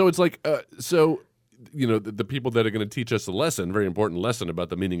no, but so it's like the people that are going to teach us a lesson, very important lesson about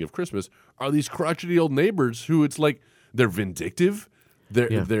the meaning of Christmas, are these crotchety old neighbors who it's like they're vindictive.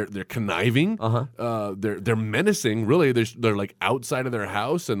 They're conniving. They're menacing. Really, they're like outside of their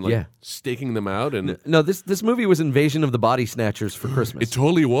house and like staking them out. And No, this movie was Invasion of the Body Snatchers for Christmas. it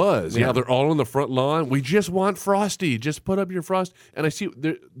totally was. Yeah. Yeah, they're all on the front lawn. We just want Frosty. Just put up your frost. And I see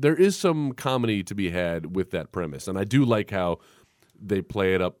there is some comedy to be had with that premise, and I do like how they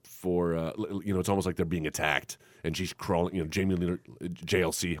play it up for it's almost like they're being attacked, and she's crawling. Jamie Lee,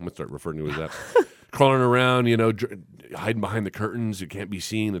 JLC. I'm gonna start referring to her as that. Crawling around, hiding behind the curtains. You can't be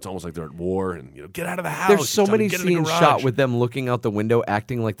seen. It's almost like they're at war. And get out of the house. There's so Tell them many to get in the scenes garage. shot with them looking out the window,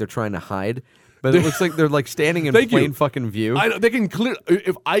 acting like they're trying to hide, but it looks like they're like standing in Thank plain you. fucking view. I know, they can clear.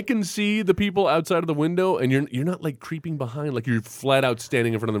 If I can see the people outside of the window, and you're not like creeping behind, like you're flat out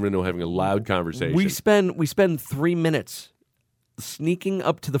standing in front of the window having a loud conversation. We spend 3 minutes sneaking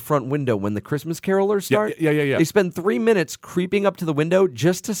up to the front window when the Christmas carolers start. Yeah. They spend 3 minutes creeping up to the window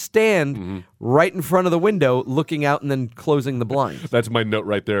just to stand right in front of the window, looking out and then closing the blinds. That's my note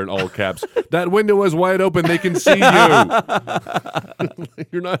right there in all caps. That window is wide open. They can see you.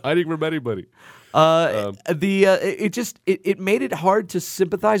 You're not hiding from anybody. It made it hard to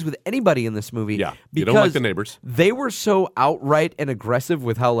sympathize with anybody in this movie. Yeah, because you don't like the neighbors. They were so outright and aggressive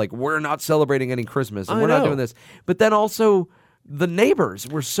with how like we're not celebrating any Christmas and I we're not know. doing this. But then also the neighbors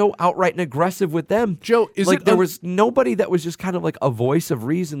were so outright and aggressive with them. Joe, is like it there was nobody that was just kind of like a voice of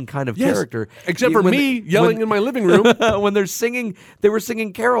reason kind of Yes, character, except for When me the- yelling when- in my living room. when they're singing, they were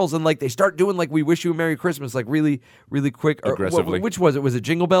singing carols and like they start doing like "We Wish You a Merry Christmas" like really, really quick. Or, Aggressively. which was it? Was it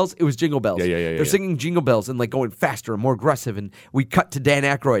Jingle Bells? It was Jingle Bells. Yeah. They're singing Jingle Bells and like going faster and more aggressive. And we cut to Dan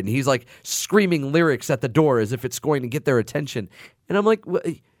Aykroyd and he's like screaming lyrics at the door as if it's going to get their attention. And I'm like,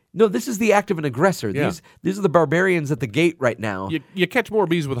 no, this is the act of an aggressor. Yeah. These are the barbarians at the gate right now. You catch more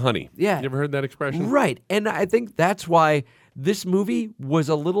bees with honey. Yeah. You ever heard that expression? Right. And I think that's why this movie was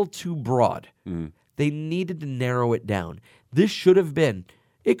a little too broad. They needed to narrow it down. This should have been,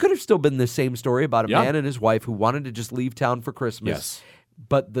 it could have still been the same story about a Yeah. man and his wife who wanted to just leave town for Christmas. Yes.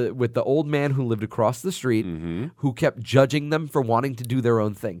 But with the old man who lived across the street who kept judging them for wanting to do their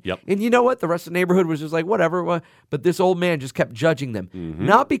own thing. Yep. And you know what? The rest of the neighborhood was just like, whatever. But this old man just kept judging them.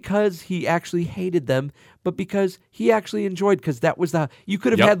 Not because he actually hated them, but because he actually enjoyed, because that was you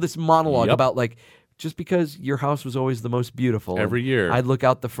could have Yep. had this monologue Yep. about like, just because your house was always the most beautiful. Every year. I'd look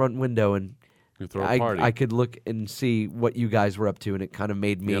out the front window and You throw a party. I could look and see what you guys were up to, and it kind of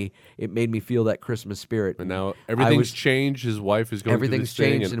made me feel that Christmas spirit. And now everything's changed. His wife is going through Everything's this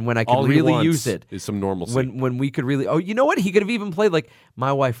thing, changed, and when I all could he really wants use it is some normalcy. when we could really, you know what? He could have even played like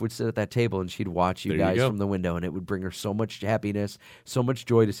my wife would sit at that table and she'd watch you There you guys go. from the window, and it would bring her so much happiness, so much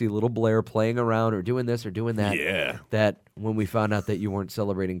joy to see little Blair playing around or doing this or doing that. Yeah. That when we found out that you weren't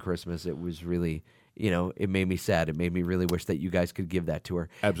celebrating Christmas, it was really, it made me sad. It made me really wish that you guys could give that to her.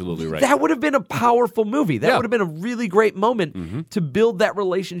 Absolutely right. That would have been a powerful movie. That Yeah. would have been a really great moment to build that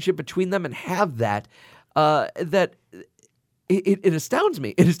relationship between them and have that. It astounds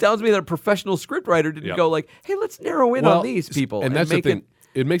me. It astounds me that a professional scriptwriter didn't Yep. go like, "Hey, let's narrow in on these people." And that's the make thing. it.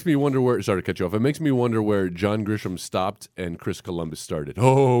 It makes me wonder where. Sorry to cut you off. It makes me wonder where John Grisham stopped and Chris Columbus started.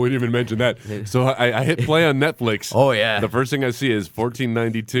 Oh, we didn't even mention that. So I hit play on Netflix. Oh, yeah. The first thing I see is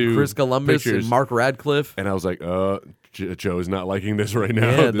 1492. Chris Columbus pictures. and Mark Radcliffe. And I was like, Joe's not liking this right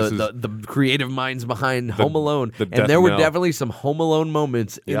now. Yeah, This is the creative minds behind Home Alone. the And death there were knell. definitely some Home Alone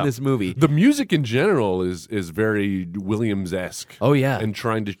moments in Yeah. this movie. The music in general is very Williams-esque. Oh, yeah. And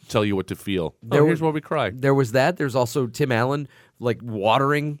trying to tell you what to feel. There Here's were- why we cry. There was that. There's also Tim Allen like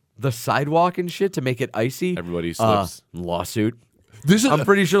watering the sidewalk and shit to make it icy. Everybody slips. Lawsuit. This is I'm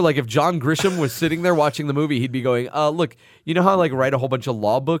pretty sure, like, if John Grisham was sitting there watching the movie, he'd be going, "Look, you know how I like write a whole bunch of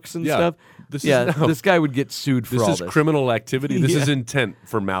law books and Yeah. stuff? This is no. This guy would get sued for this all is this." criminal activity. This Yeah. is intent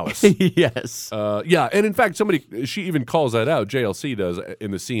for malice. Yes. Yeah, and in fact, she even calls that out. JLC does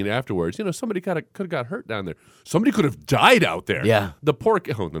in the scene afterwards. Somebody could have got hurt down there. Somebody could have died out there. Yeah. The poor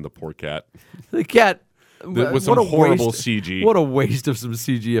cat. The cat. with some What a horrible waste- CG. What a waste of some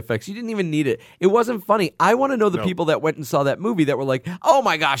CG effects. You didn't even need it. It wasn't funny. I want to know the people that went and saw that movie that were like, oh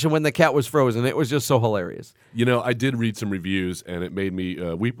my gosh, and when the cat was frozen, it was just so hilarious. You know, I did read some reviews, and it made me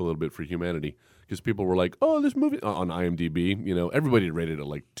weep a little bit for humanity. Because people were like, "Oh, this movie on IMDb, you know, everybody rated it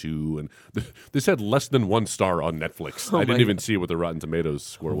like 2, and this had less than 1 star on Netflix. I didn't even see what the Rotten Tomatoes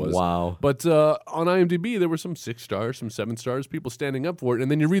score was. Wow! But on IMDb, there were some 6 stars, some 7 stars, people standing up for it, and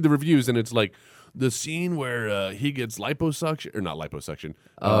then you read the reviews, and it's like the scene where he gets liposuction or not liposuction.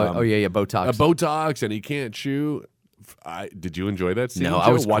 Botox. Botox, and he can't chew. Did you enjoy that scene? No, Joe? I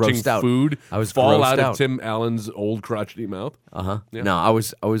was watching grossed out. food I was fall grossed out out. of Tim Allen's old crotchety mouth. Yeah. No, I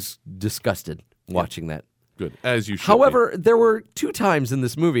was disgusted watching that. Good, as you should. However, there were 2 times in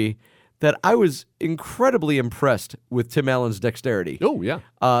this movie that I was incredibly impressed with Tim Allen's dexterity. Oh yeah.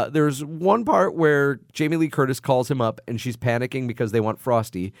 There's one part where Jamie Lee Curtis calls him up and she's panicking because they want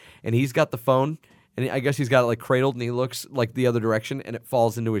Frosty, and he's got the phone, and I guess he's got it like cradled, and he looks like the other direction, and it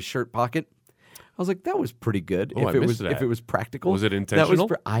falls into his shirt pocket. I was like, that was pretty good. Oh, I missed that. If it was practical, Was it that intentional?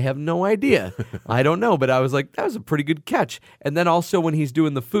 I have no idea. I don't know, but I was like, that was a pretty good catch. And then also when he's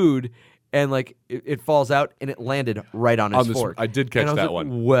doing the food, and like it falls out and it landed right on his fork. I did catch And I was that like,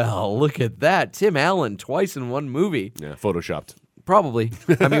 one. Well, look at that, Tim Allen twice in one movie. Yeah, photoshopped. Probably.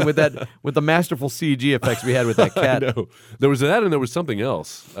 I mean, with the masterful CG effects we had with that cat. No, there was that, and there was something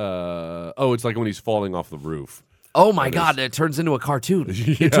else. It's like when he's falling off the roof. Oh my God! It turns into a cartoon.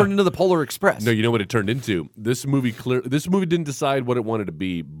 It turned into the Polar Express. No, you know what it turned into? This movie didn't decide what it wanted to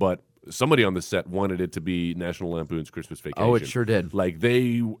be, but somebody on the set wanted it to be National Lampoon's Christmas Vacation. Oh, it sure did. Like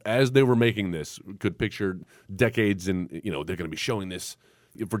as they were making this, could picture decades, and they're going to be showing this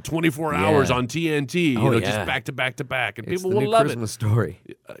for 24 hours on TNT. Just back to back to back, and It's people the will new love Christmas story.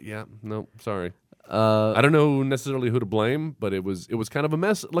 it. No, sorry. I don't know necessarily who to blame, but it was kind of a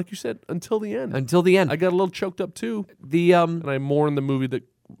mess, like you said, until the end. Until the end, I got a little choked up too, the and I mourned the movie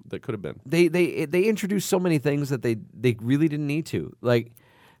that could have been. they introduced so many things that they really didn't need to, like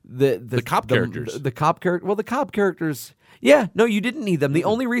the cop characters. The cop character. Well, the cop characters. Yeah, no, you didn't need them. The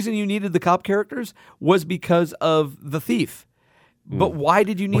only reason you needed the cop characters was because of the thief. But why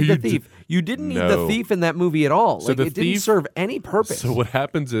did you need the thief? You didn't need the thief in that movie at all. So Like the it didn't thief- serve any purpose. So what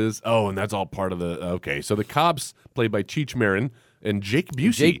happens is, and that's all part of the. Okay, so the cops played by Cheech Marin and Jake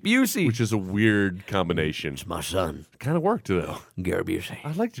Busey. Jake Busey. Which is a weird combination. My son, Kind of worked though. Gary Busey.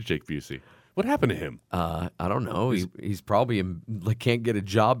 I liked Jake Busey. What happened to him? I don't know. He's probably can't get a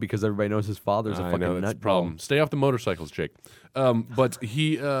job because everybody knows his father's a I fucking know that's nut the problem. Stay off the motorcycles, Jake. But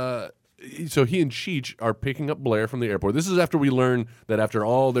he. So he and Cheech are picking up Blair from the airport. This is after we learn that after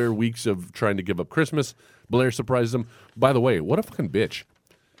all their weeks of trying to give up Christmas, Blair surprises them. By the way, what a fucking bitch.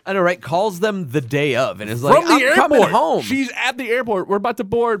 I know, right? Calls them the day of and is From like, the I'm airport. coming home. She's at the airport. We're about to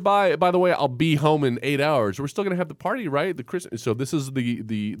board. By the way, I'll be home in 8 hours. We're still gonna have the party, right? The Christmas. So this is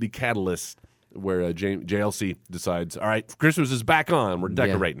the catalyst where JLC decides, all right, Christmas is back on. We're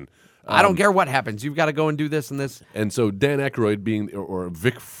decorating. I don't care what happens. You've got to go and do this and this. And so Dan Aykroyd, being or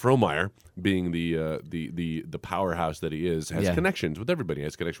Vic Frohmeyer, being the powerhouse that he is, has connections with everybody. He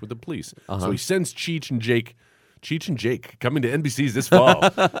has connections with the police. So he sends Cheech and Jake coming to NBC's this fall.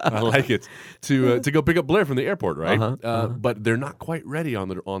 I like it to go pick up Blair from the airport, right? But they're not quite ready on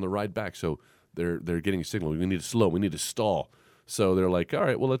the ride back. So they're getting a signal. We need to slow. We need to stall. So they're like, all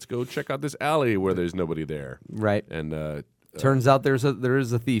right, well, let's go check out this alley where there's nobody there. Right. And Turns out there is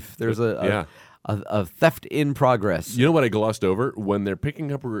a thief. There's a theft in progress. you know what I glossed over? When they're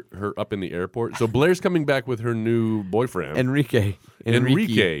picking up her up in the airport. So Blair's coming back with her new boyfriend. Enrique.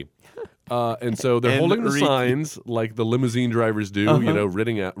 And so they're holding the signs like the limousine drivers do,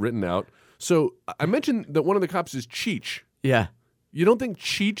 written out. So I mentioned that one of the cops is Cheech. Yeah. You don't think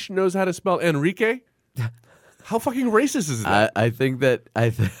Cheech knows how to spell Enrique? How fucking racist is that? I think that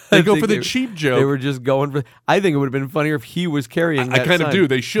They go for the cheap joke. They were just going for. I think it would have been funnier if he was carrying. I that kind of sign. do.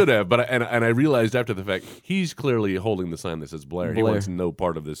 They should have, but I realized after the fact he's clearly holding the sign that says Blair. He wants no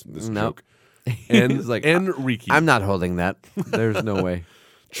part of this Nope. joke. And He's like, Enrique. I'm not holding that. There's no way.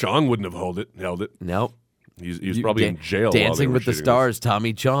 Chong wouldn't have held it. Nope. He was probably in jail. while they Dancing were with the shooting Stars,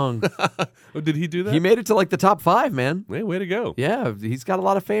 Tommy Chong. this. Oh, did he do that? He made it to like the top 5, man. Hey, way to go. Yeah, he's got a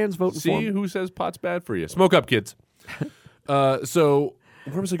lot of fans voting for See him. who says pot's bad for you. Smoke up, kids. So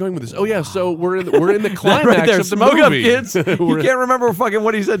where was I going with this? Oh yeah, so we're in the climax Right there, of the smoke movie. up, kids. You can't remember fucking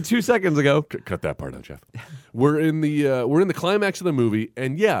what he said 2 seconds ago. Cut that part out, Jeff. We're in the climax of the movie,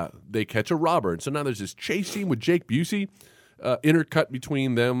 and they catch a robber, and so now there's this chase scene with Jake Busey, intercut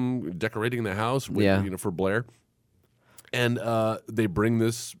between them decorating the house, for Blair, and they bring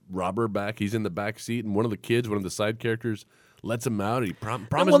this robber back. He's in the back seat, and one of the side characters, lets him out. He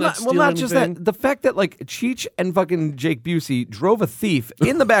promised well, not to steal not just anything. that. The fact that like Cheech and fucking Jake Busey drove a thief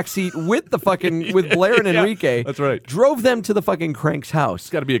in the back seat with the fucking with Blair and Enrique. That's right. Drove them to the fucking Kranks house. It's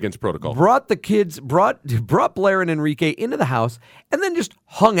got to be against protocol. Brought the kids, brought Blair and Enrique into the house, and then just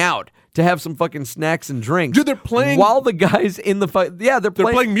hung out to have some fucking snacks and drinks. Dude, they're playing while the guy's in the they're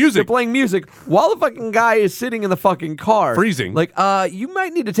playing music. They're playing music while the fucking guy is sitting in the fucking car, freezing. Like, you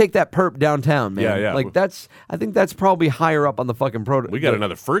might need to take that perp downtown, man. Yeah. Like I think that's probably higher up on the fucking protocol. We got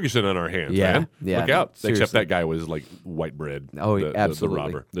another Ferguson on our hands, man. Yeah. Look out. Seriously. Except that guy was like white bread. Oh, The absolutely.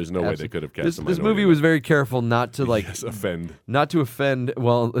 robber. There's no way they could have cast him. This movie was very careful not to like offend. Not to offend.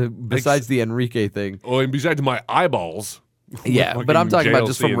 Well, besides the Enrique thing. Oh, and besides my eyeballs. Yeah, but I'm talking about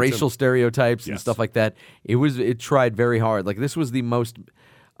just from JLC racial stereotypes and Yes. stuff like that. It tried very hard. Like this was the most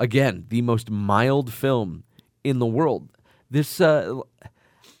mild film in the world. This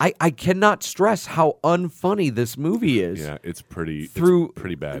I cannot stress how unfunny this movie is. Yeah, it's pretty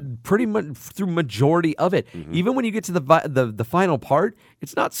bad. Pretty much through majority of it. Mm-hmm. Even when you get to the final part,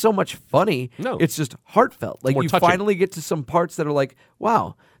 it's not so much funny. No. It's just heartfelt. Like More you touching. finally get to some parts that are like,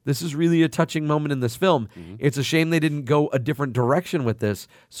 wow, this is really a touching moment in this film. Mm-hmm. It's a shame they didn't go a different direction with this,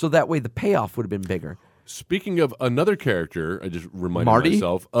 so that way the payoff would have been bigger. Speaking of another character, I just reminded Marty?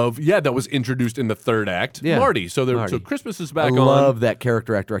 myself of that was introduced in the third act. Yeah. Marty. So Marty. so Christmas is back I on. love that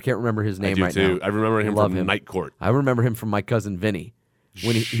character actor. I can't remember his I name do right too. now. I remember him Love from Night Court. I remember him from My Cousin Vinny.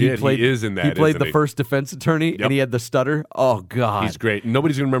 When Shit, he is in that, He played isn't the he? first defense attorney, Yep. and he had the stutter. Oh God, He's great.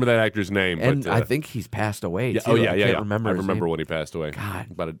 Nobody's gonna remember that actor's name. and but, I think he's passed away. yeah, too. oh yeah, I yeah, can't yeah. remember. I his remember name. when he passed away.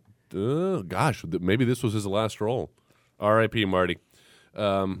 God. Gosh, maybe this was his last role. R.I.P. Marty.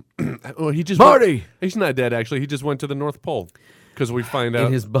 He just Marty! He's not dead. Actually, he just went to the North Pole because we find out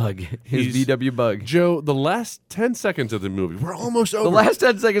In his bug, his he's- VW bug. Joe, the last 10 seconds of the movie, we're almost over. The last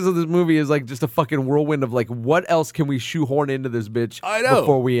 10 seconds of this movie is like just a fucking whirlwind of like, what else can we shoehorn into this bitch I know.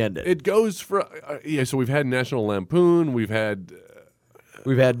 before we end it? It goes for so we've had National Lampoon, we've had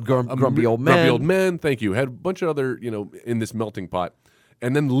We've had Grumpy Old Men. Grumpy Old Men. Thank you. Had a bunch of other in this melting pot,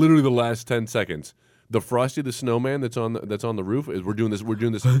 and then literally the last 10 seconds. The Frosty the Snowman that's on the roof is we're doing this Turns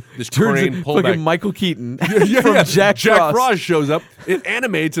crane it pullback. fucking Michael Keaton Yeah, from Jack Frost. shows up. It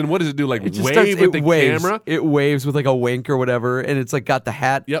animates, and what does it do? Like It just wave starts, with the waves. camera? It waves with like a wink or whatever, and it's like got the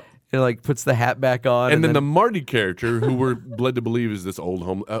hat. Yep. And it like puts the hat back on. And then the Marty character, who we're led to believe is this old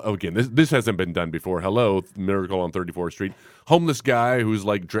home. Again, this hasn't been done before. Hello, Miracle on 34th Street. Homeless guy who's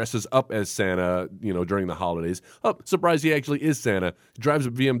like dresses up as Santa, during the holidays. Oh, surprise! He actually is Santa. Drives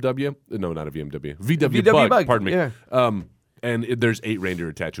a BMW. No, not a BMW. VW Bug. Pardon me. Yeah. And there's 8 reindeer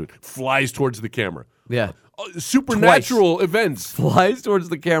attached to it. Flies towards the camera. Yeah. Supernatural events Flies towards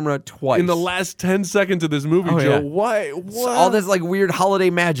the camera twice. in the last 10 seconds of this movie, Oh, Joe. yeah. Why? What? All this like weird holiday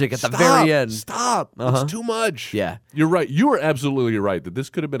magic at the very end. Stop. It's too much. Yeah. You're right. You were absolutely right that this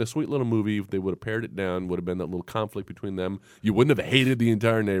could have been a sweet little movie if they would have pared it down, would have been that little conflict between them. You wouldn't have hated the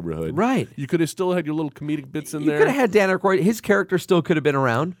entire neighborhood. Right. You could have still had your little comedic bits in You there. could have had Dan Aykroyd. His character still could have been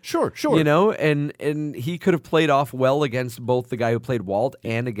around. Sure. And he could have played off well against both the guy who played Walt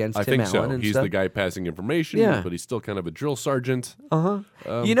and against I Tim think Allen so. and He's stuff. the guy passing information, Yeah. but he's still kind of a drill sergeant.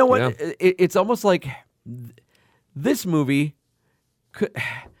 You know what? yeah. It's almost like this movie could.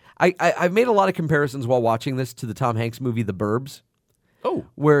 I've made a lot of comparisons while watching this to the Tom Hanks movie The Burbs, Oh,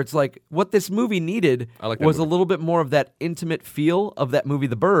 where it's like what this movie needed I like that was a movie. little bit more of that intimate feel of that movie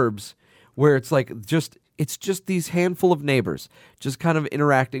The Burbs, where it's like it's just these handful of neighbors just kind of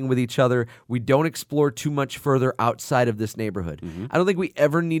interacting with each other. We don't explore too much further outside of this neighborhood. Mm-hmm. I don't think we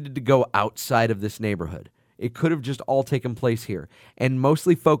ever needed to go outside of this neighborhood. It could have just all taken place here, and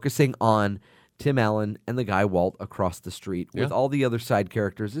mostly focusing on Tim Allen and the guy Walt across the street with Yeah. all the other side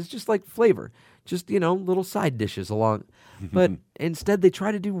characters. It's just like flavor, just little side dishes along. But instead, they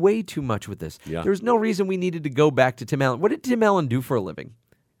try to do way too much with this. Yeah. There's no reason we needed to go back to Tim Allen. What did Tim Allen do for a living?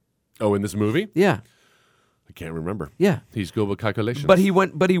 Oh, in this movie? Yeah, I can't remember. yeah. He's good with calculations. But he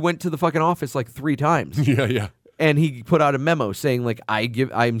went to the fucking office like 3 times. yeah. And he put out a memo saying, like,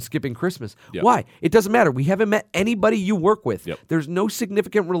 I'm skipping Christmas. Yep. Why? It doesn't matter. We haven't met anybody you work with. Yep. There's no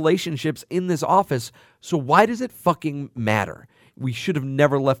significant relationships in this office. So why does it fucking matter? We should have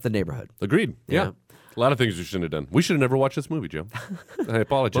never left the neighborhood. Agreed. Yeah. A lot of things we shouldn't have done. We should have never watched this movie, Joe. I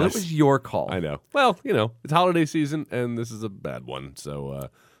apologize. Well, it was your call. I know. Well, it's holiday season, and this is a bad one. So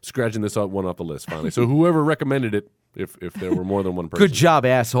scratching this one off the list finally. So whoever recommended it, if there were more than one person, Good job,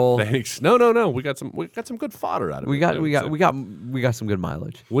 asshole. thanks. No. We got some good fodder out of We it. got too, we got so- we got we got some good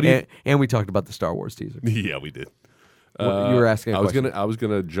mileage. What do you- and we talked about the Star Wars teaser. Yeah, we did. You were asking a question. I was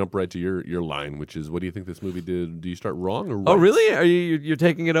gonna jump right to your line, which is, what do you think this movie did? Do you start wrong or right? Oh, really? Are you're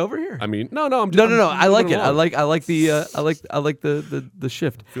taking it over here? I mean, no. No. I like it. I like the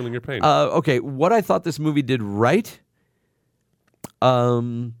shift. Feeling your pain. Okay, what I thought this movie did right.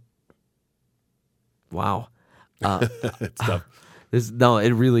 Wow. It's tough.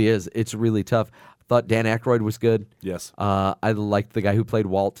 It really is. It's really tough. I thought Dan Aykroyd was good. Yes. I liked the guy who played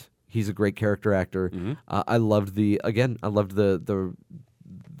Walt. He's a great character actor. Mm-hmm. I loved the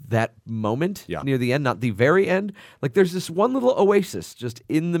that moment Yeah. near the end, not the very end. Like there's this one little oasis just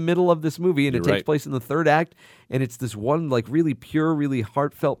in the middle of this movie, and You're it takes right. place in the third act, and it's this one like really pure, really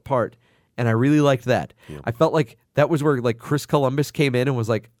heartfelt part, and I really liked that. Yeah. I felt like that was where like Chris Columbus came in and was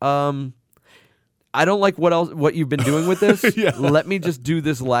like, I don't like what you've been doing with this. Yeah. Let me just do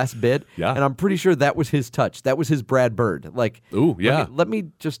this last bit. Yeah. And I'm pretty sure that was his touch. That was his Brad Bird. Like, Ooh, yeah. Let me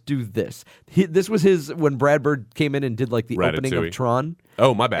just do this. This was his when Brad Bird came in and did like the opening of Ratatouille. Tron.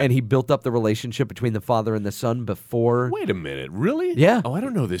 Oh, my bad. And he built up the relationship between the father and the son before. Wait a minute, really? Yeah. Oh, I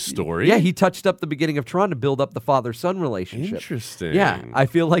don't know this story. Yeah, he touched up the beginning of Tron to build up the father-son relationship. Interesting. Yeah, I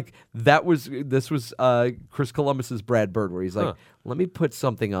feel like this was Chris Columbus's Brad Bird, where he's like, let me put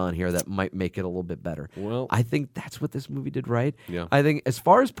something on here that might make it a little bit better. Well- I think that's what this movie did right. Yeah. I think as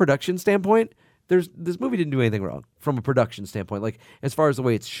far as production standpoint, this movie didn't do anything wrong from a production standpoint. Like as far as the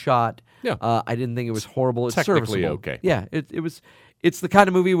way it's shot, Yeah. I didn't think it was horrible. It's Technically serviceable. okay. Yeah, it was. It's the kind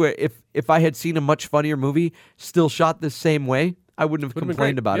of movie where if I had seen a much funnier movie still shot the same way, I wouldn't have Would've been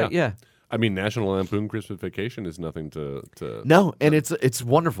complained great. about it. Yeah. I mean, National Lampoon Christmas Vacation is nothing to No, and it's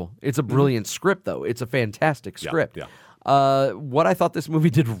wonderful. It's a brilliant script, though. It's a fantastic script. yeah. What I thought this movie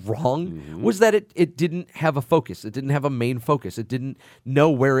did wrong was that it didn't have a focus. It didn't have a main focus. It didn't know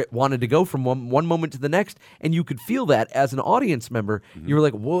where it wanted to go from one moment to the next, and you could feel that as an audience member. You were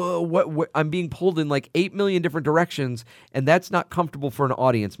like, "Whoa, what? I'm being pulled in like 8 million different directions, and that's not comfortable for an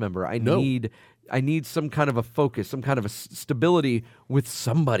audience member. I need some kind of a focus, some kind of a stability with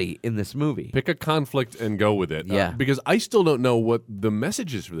somebody in this movie." pick a conflict and go with it. Yeah. Because I still don't know what the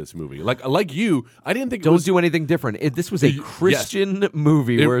message is for this movie. Like you, I didn't think it Don't was. do anything different. This was a Yes. Christian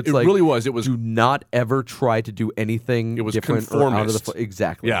movie where it's it like really was. It was. do not ever try to do anything It was different or out of the conformist.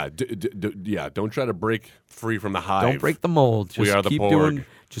 exactly. Yeah, yeah. Don't try to break free from the hive. Don't break the mold. Just We are the keep Borg.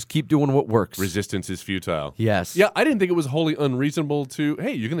 keep doing what works. Resistance is futile. Yes. Yeah, I didn't think it was wholly unreasonable to.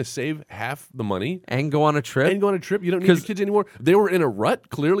 Hey, you're going to save half the money And go on a trip. and go on a trip. You don't need your 'Cause- kids anymore. They were in a rut.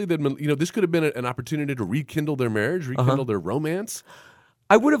 Clearly, this could have been an opportunity to rekindle their marriage, rekindle their romance.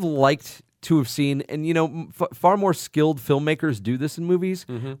 I would have liked to have seen, and far more skilled filmmakers do this in movies,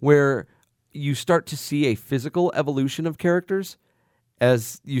 where you start to see a physical evolution of characters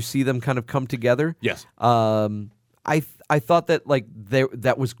as you see them kind of come together. Yes. I thought that like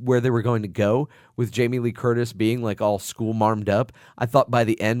that was where they were going to go with Jamie Lee Curtis being like all school marmed up. I thought by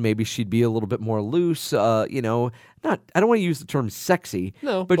the end maybe she'd be a little bit more loose. Not I don't want to use the term sexy,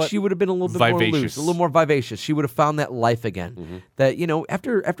 No, but but she would have been a little bit more loose, vivacious. a little more vivacious. She would have found that life again. That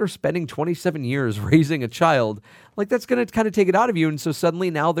after spending 27 years raising a child, like that's going to kind of take it out of you. And so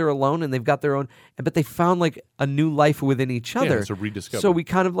suddenly now they're alone and they've got their own, but they found like a new life within each other. it's a rediscovery. So we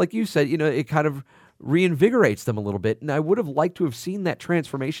kind of like you said, it kind of reinvigorates them a little bit. And I would have liked to have seen that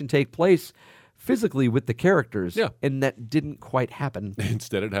transformation take place physically with the characters. Yeah. And that didn't quite happen.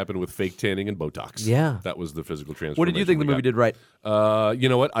 Instead, it happened with fake tanning and Botox. Yeah. That was the physical transformation. What did you think the movie did right? You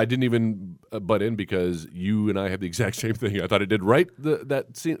know what? I didn't even butt in because you and I had the exact same thing. I thought it did right,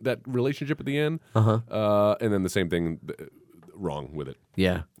 that relationship at the end. And then the same thing wrong with it.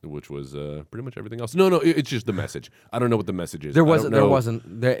 Yeah. Which was pretty much everything else. No, it's just the message. I don't know what the message is. There I don't know.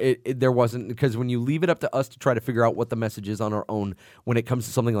 wasn't because when you leave it up to us to try to figure out what the message is on our own when it comes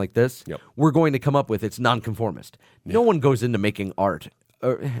to something like this, Yep. we're going to come up with it's nonconformist. No one goes into making art.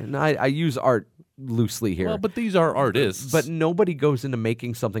 And I use art loosely here. Well, but these are artists. But nobody goes into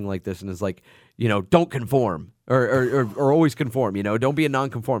making something like this and is like, don't conform or always conform. Don't be a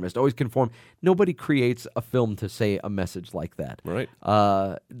nonconformist. Always conform. Nobody creates a film to say a message like that. Right.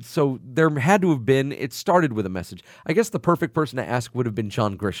 So there had to have been. It started with a message. I guess the perfect person to ask would have been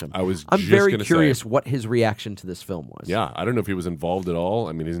John Grisham. I'm just very gonna curious say. what his reaction to this film was. Yeah, I don't know if he was involved at all.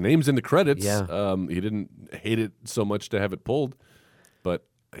 I mean, his name's in the credits. Yeah. He didn't hate it so much to have it pulled, but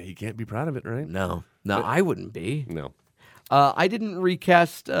he can't be proud of it, right? No, I wouldn't be. No. I didn't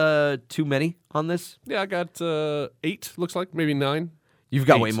recast too many on this. Yeah, I got 8, looks like, maybe 9. You've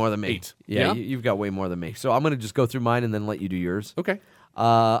got 8. way more than me. 8. Yeah, Yeah? you've got way more than me. So I'm going to just go through mine and then let you do yours. Okay.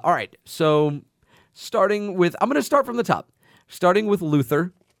 All right. So I'm going to start from the top. Starting with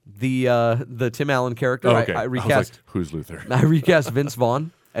Luther, the Tim Allen character. Oh, okay. I was recast. like, who's Luther? I recast Vince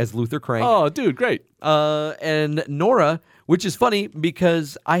Vaughn. as Luther Crank. Oh, dude, great. And Nora, which is funny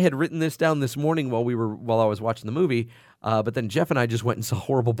because I had written this down this morning while I was watching the movie. But then Jeff and I just went and saw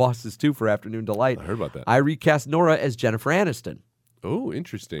Horrible Bosses 2 for Afternoon Delight. I heard about that. I recast Nora as Jennifer Aniston. Oh,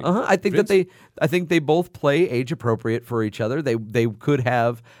 interesting. I think I think they both play age appropriate for each other. They could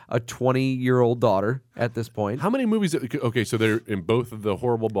have a 20-year-old daughter at this point. How many movies? Okay, so they're in both of the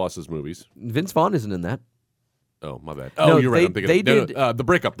Horrible Bosses movies. Vince Vaughn isn't in that. Oh, my bad. No, Oh, you're right. I'm thinking they did the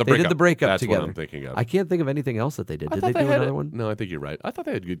breakup. They did the breakup That's together. what I'm thinking of. I can't think of anything else that they did. I Did thought they do had another one? No, I think you're right. I thought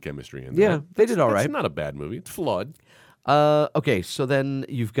they had good chemistry in Yeah, there. they did all right. It's not a bad movie. It's flawed. Okay, so then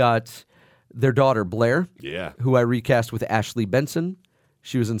you've got their daughter Blair, Yeah. who I recast with Ashley Benson.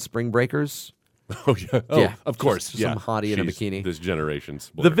 She was in Spring Breakers. Oh, yeah. Oh, Yeah, of course. just yeah. some hottie in a She's bikini. This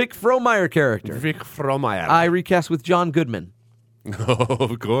generation's The Vic Frohmeyer character. Vic Frohmeyer. I recast with John Goodman Oh,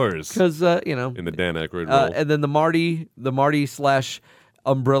 of course. because In the Dan Aykroyd role. and then the Marty /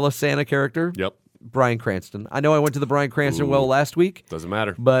 Umbrella Santa character. Yep. Bryan Cranston. I know I went to the Bryan Cranston well last week, Doesn't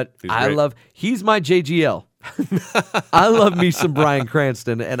matter. but He's great. he's my JGL. I love me some Bryan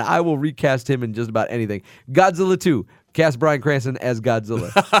Cranston, and I will recast him in just about anything. Godzilla 2, cast Bryan Cranston as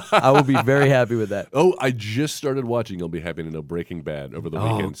Godzilla. I will be very happy with that. Oh, I just started watching. You'll be happy to know Breaking Bad over the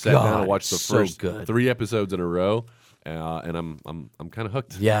Oh, weekend. Sat down God, and watched the so first good. 3 episodes in a row, and I'm kind of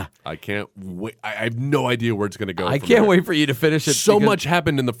hooked. Yeah. I can't wait. I have no idea where it's going to go. I from can't there. wait for you to finish it. So because- much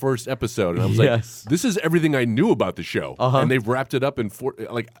happened in the first episode, and I was Yes. like, "This is everything I knew about the show." Uh-huh. And they've wrapped it up in 4.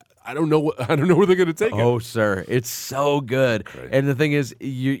 Like, I don't know where they're going to take it. Oh, sir, it's so good. And the thing is,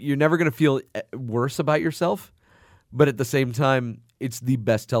 you're never going to feel worse about yourself, but at the same time, it's the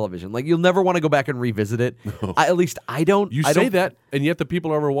best television. Like, you'll never want to go back and revisit it. At least I don't. You I say don't, that, and yet the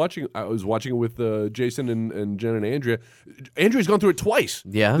people are watching. I was watching it with Jason and Jen and Andrea. Andrea's gone through it twice.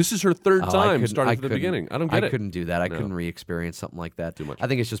 Yeah? This is her third Oh, time starting from the couldn't- beginning. I don't get it. I couldn't do that. I couldn't re-experience something like that. Too much. I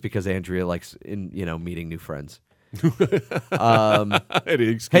think it's just because Andrea likes meeting new friends. Any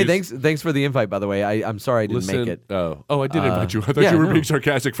excuse. Hey, thanks for the invite, by the way. I'm sorry I didn't Listen, make it. Oh, I did invite you. I thought yeah, you were no. being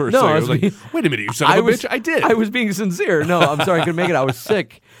sarcastic for a No, second. I I was was like, being- wait a minute, you son of a bitch. I did. I was being sincere. No, I'm sorry I couldn't make it. I was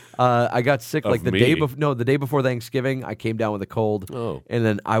sick. I got sick like the me? day before Thanksgiving. I came down with a cold. Oh. And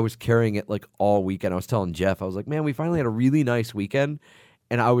then I was carrying it like all weekend. I was telling Jeff, I was like, man, we finally had a really nice weekend.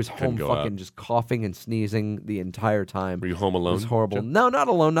 And I was home go fucking out. just coughing and sneezing the entire time. Were you home alone? It was horrible. Jeff? No, not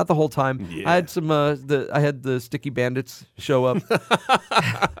alone, not the whole time. Yeah. I had some I had the sticky bandits show up.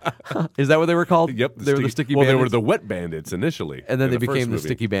 Is that what they were called? Yep. They were the sticky well, bandits. they were the wet bandits initially. And then in they the first became the movie.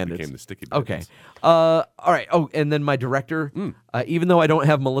 sticky bandits. Became the sticky Okay. bandits. All right. Oh, and then my director, even though I don't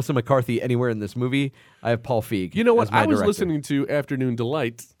have Melissa McCarthy anywhere in this movie, I have Paul Feig. You know what? as my I was director. listening to Afternoon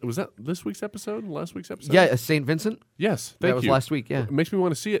Delight. Was that this week's episode? Last week's episode? Yeah, St. Vincent. Yes. That Thank was you. last week, yeah. It makes me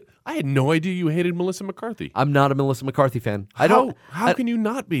want to see it. I had no idea you hated Melissa McCarthy. I'm not a Melissa McCarthy fan. I don't. How can you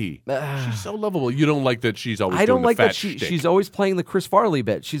not be? She's so lovable. You don't like that she's always I don't doing like the that fat shtick. she's always playing the Chris Farley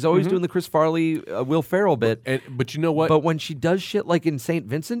bit. She's always doing the Chris Farley, Will Ferrell bit. But you know what? But when she does shit like in St.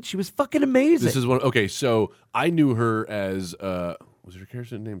 Vincent, she was fucking amazing. This is one. Okay, so I knew her as was her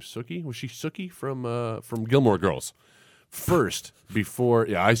character named Sookie? Was she Sookie from Gilmore Girls? First, before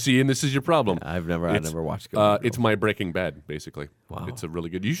I see, and this is your problem. I've never watched It's Gilmore my Breaking Bad, basically. Wow. It's a really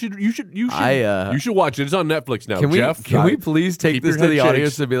good. You should I, you should watch it. It's on Netflix now. Can we Jeff, can we please take keep this your to the head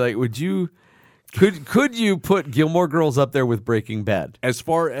audience shakes. and be like, would you could you put Gilmore Girls up there with Breaking Bad? As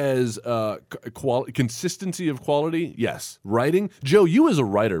far as consistency of quality, yes. Writing, Joe, you as a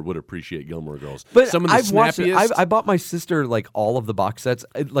writer would appreciate Gilmore Girls. But some of the I've watched it. snappiest. I bought my sister like all of the box sets.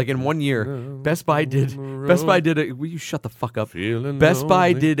 Like in one year, Best Buy did. Will you shut the fuck up? Feeling Best Buy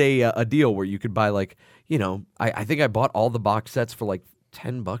lonely. did a deal where you could buy like I think I bought all the box sets for like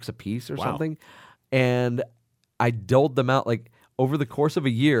 $10 a piece or Wow. something, and I doled them out like over the course of a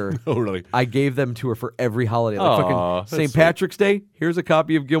year. Oh, really? I gave them to her for every holiday. Like Aw, fucking that's St. sweet. Patrick's Day, here's a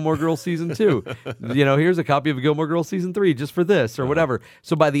copy of Gilmore Girls Season 2. Here's a copy of Gilmore Girls Season 3 just for this or whatever.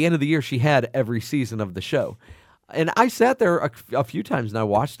 So by the end of the year, she had every season of the show. And I sat there a few times and I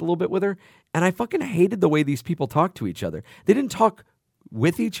watched a little bit with her, and I fucking hated the way these people talk to each other. They didn't talk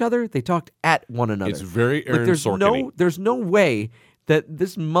with each other, they talked at one another. It's very Aaron there's Sorkin-y. there's no way that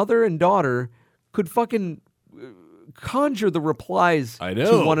this mother and daughter could fucking conjure the replies I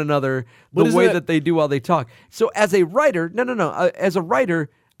know. to one another But the isn't way that- that they do while they talk. So as a writer, as a writer,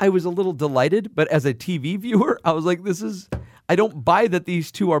 I was a little delighted, but as a TV viewer, I was like, I don't buy that these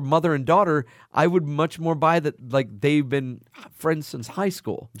two are mother and daughter. I would much more buy that like they've been friends since high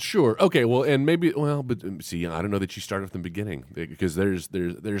school. Sure. Okay. Well, and maybe. Well, but see, I don't know that you started from the beginning because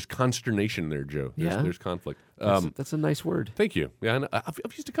there's consternation there, Joe. There's, Yeah? There's conflict. That's a nice word. Thank you. Yeah, and I've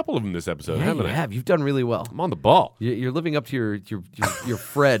used a couple of them this episode, Yeah, haven't you I? have. You've done really well. I'm on the ball. You're living up to your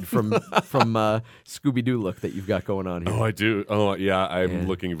Fred from Scooby Doo look that you've got going on here. Oh, I do. Oh, yeah. I'm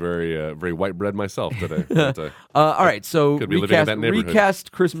looking very, very white bread myself today. But, All right, so Could be living in that neighborhood.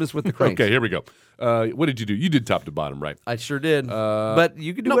 recast Christmas with the Kranks. okay, here we go. What did you do? You did top to bottom, right? I sure did. But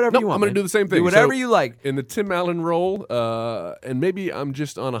you can do no, whatever no, you want. I'm going man. to do the same thing. Do whatever So, you like. In the Tim Allen role, and maybe I'm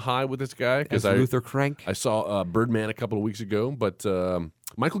just on a high with this guy As Luther Crank. I saw Birdman a couple of weeks ago, but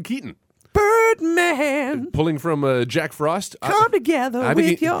Michael Keaton Birdman, pulling from Jack Frost. come together I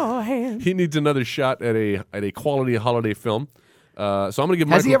think with your hand. He needs another shot at a quality holiday film. So I'm going to give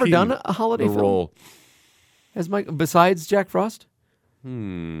Has Michael he ever Keaton done a holiday the film? role. Has Mike besides Jack Frost?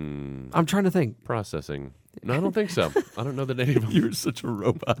 I'm trying to think. Processing. No, I don't think so. I don't know the name. You're such a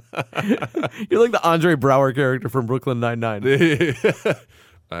robot. You're like the Andre Brower character from Brooklyn Nine-Nine.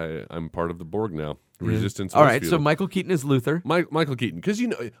 I'm part of the Borg now. Resistance. All right, so Westfield. Michael Keaton is Luther. Michael Keaton, because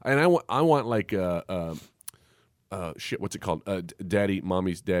and I want like shit. What's it called? Daddy,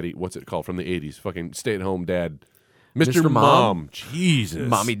 mommy's daddy. What's it called from the '80s? Fucking stay-at-home dad, Mr. Mr. Mom. Jesus,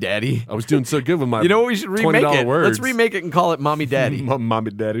 Mommy Daddy. I was doing so good with my. You know what? We should remake $20 it. words. Let's remake it and call it Mommy Daddy.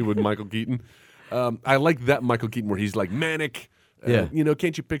 Mommy Daddy with Michael Keaton. I like that Michael Keaton where he's like manic. Yeah.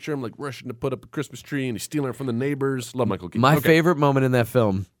 Can't you picture him like rushing to put up a Christmas tree and he's stealing it from the neighbors? Love Michael Keaton. My Okay. favorite moment in that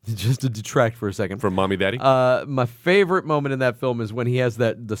film, just to detract for a second, From Mommy Daddy? my favorite moment in that film is when he has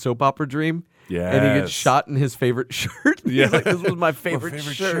the soap opera dream. And he gets Yes. shot in his favorite shirt. He's Yeah. like, this was my favorite,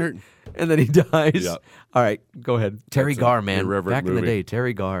 favorite shirt. shirt. And then he dies. Yep. All right, go ahead. Terry That's a Garr, man. irreverent Back in the movie. day,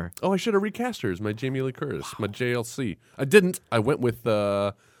 Terry Garr. Oh, I should have recast her as my Jamie Lee Curtis, my JLC. I didn't. I went with,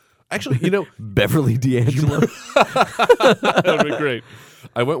 actually, Beverly D'Angelo. that would be great.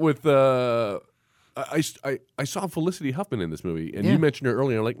 I went with, I saw Felicity Huffman in this movie, and Yeah. you mentioned her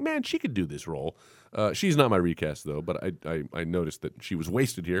earlier. I'm like, man, she could do this role. She's not my recast, though, but I noticed that she was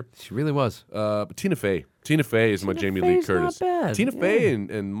wasted here. She really was. But Tina Fey. Tina Fey is my Jamie Lee Fey's not Curtis. bad, Tina yeah. Fey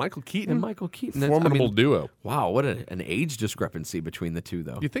and Michael Keaton. And Michael Keaton. That's- Formidable duo. Wow, what an age discrepancy between the two,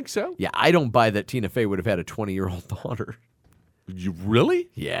 though. You think so? Yeah, I don't buy that Tina Fey would have had a 20-year-old daughter. You really?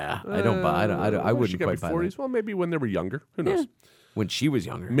 Yeah, I don't buy. I Well, wouldn't she got to quite be buy 40s. that. Well, maybe when they were younger. Who knows? Yeah. When she was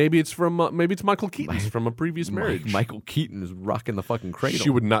younger. Maybe it's Michael Keaton's from a previous marriage. Michael Keaton is rocking the fucking cradle. She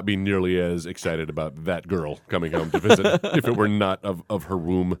would not be nearly as excited about that girl coming home to visit if it were not of her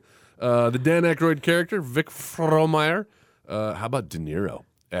womb. The Dan Aykroyd character, Vic Frohmeyer. How about De Niro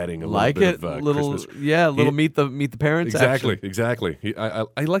adding a like little it, bit of little Christmas? meet the parents. Exactly, action. exactly. I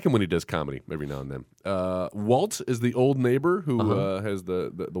like him when he does comedy every now and then. Walt is the old neighbor who has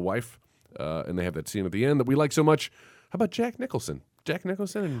the wife, and they have that scene at the end that we like so much. How about Jack Nicholson? Jack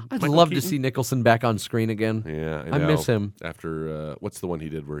Nicholson and I'd Michael love to Keaton? see Nicholson back on screen again. Yeah, I know. miss him. After what's the one he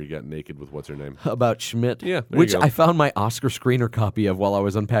did where he got naked with what's her name? About Schmidt. Yeah, there you which go. I found my Oscar screener copy of while I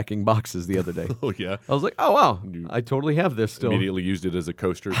was unpacking boxes the other day. Oh yeah, I was like, oh wow, I totally have this still. immediately used it as a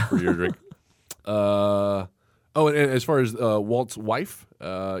coaster for your drink. And as far as Walt's wife,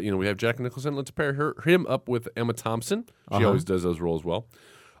 we have Jack Nicholson. Let's pair him up with Emma Thompson. She always does those roles well.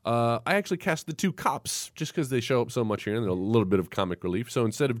 I actually cast the two cops just because they show up so much here and they're a little bit of comic relief. So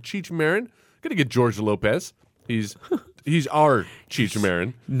instead of Cheech Marin, gonna get George Lopez. He's our Cheech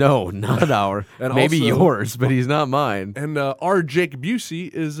Marin. No, not our. And Maybe also- yours, but he's not mine. And our Jake Busey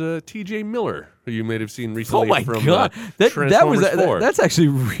is T.J. Miller, who you may have seen recently Oh my from god, that was Transformers 4. that's actually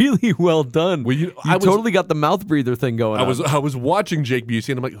really well done. Well, I was- totally got the mouth breather thing going I on. was watching Jake Busey,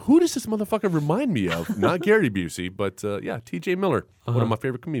 and I'm like, who does this motherfucker remind me of? Not Gary Busey, but T.J. Miller, one of my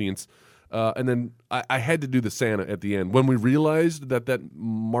favorite comedians. And then I had to do the Santa at the end. When we realized that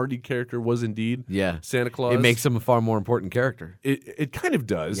Marty character was indeed Santa Claus. It makes him a far more important character. It kind of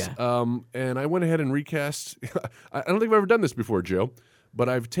does. Yeah. And I went ahead and recast. I don't think I've ever done this before, Joe, but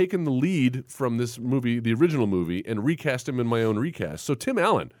I've taken the lead from this movie, the original movie, and recast him in my own recast. So Tim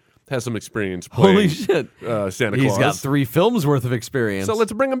Allen has some experience playing Holy shit. Santa He's Claus. got 3 films worth of experience. So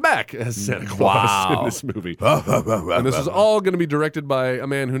let's bring him back as Santa Claus Wow. in this movie. And this is all going to be directed by a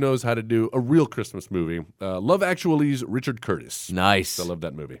man who knows how to do a real Christmas movie. Love Actually's Richard Curtis. Nice. I love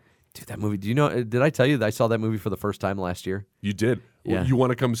that movie. Dude, that movie. Do you know? Did I tell you that I saw that movie for the first time last year? You did. Yeah. You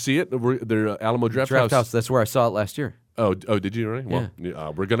want to come see it? They're Alamo Draft House. That's where I saw it last year. Oh, did you? Right? Well,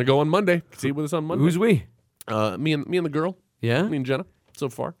 we're going to go on Monday. See it with us on Monday. Who's we? Me and the girl. Yeah? Me and Jenna. So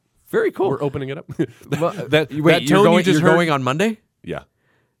far, Very cool. we're opening it up. Well, that wait, tone you're you just going heard- on Monday? Yeah.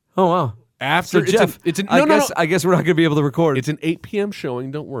 Oh wow. After So Jeff, I guess we're not going to be able to record. It's an 8 p.m.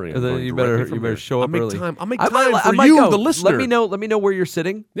 showing. Don't worry. I'm Then going you directly better from here. show up I'll make early. Time. I'll make I time might- I for might you, go. the listener. Let me know where you're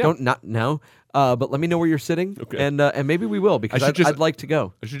sitting. Yeah. Don't not now. But let me know where you're sitting, Okay. and maybe we will because I'd like to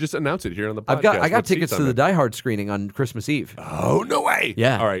go. I should just announce it here on the podcast. I got what tickets seats to I'm the in. Die Hard screening on Christmas Eve. Oh, no way.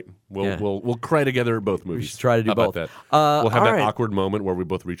 Yeah. All right. We'll cry together at both movies. should try to do How about both. that? We'll have all that right. awkward moment where we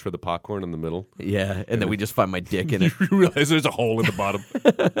both reach for the popcorn in the middle. Yeah, and then we just find my dick in it. You realize there's a hole in the bottom.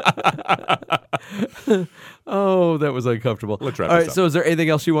 Oh, that was uncomfortable. Let's wrap All this right, up. so is there anything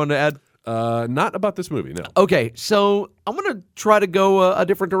else you wanted to add? Not about this movie, no. Okay, so I'm going to try to go a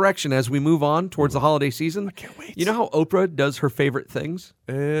different direction as we move on towards the holiday season. I can't wait. You know how Oprah does her favorite things?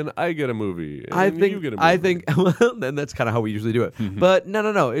 And I get a movie. And I you think get a movie. I think well, then that's kind of how we usually do it. But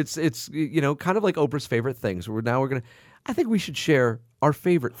no. It's kind of like Oprah's favorite things. We're going to I think we should share our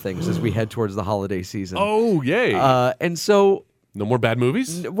favorite things as we head towards the holiday season. Oh, yay. And so No more bad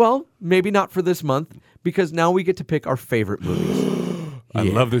movies? well, maybe not for this month because now we get to pick our favorite movies. I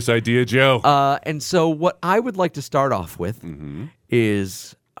love this idea, Joe. And so what I would like to start off with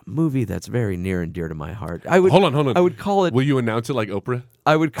is a movie that's very near and dear to my heart. Hold on. I would call it Will you announce it like Oprah?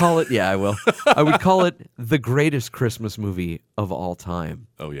 I would call it yeah, I will. I would call it the greatest Christmas movie of all time.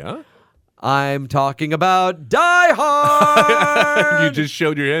 Oh, yeah? I'm talking about Die Hard. You just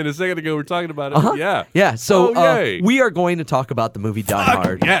showed your hand a second ago. We're talking about it. Yeah. Yeah, so Oh, yay. we are going to talk about the movie Die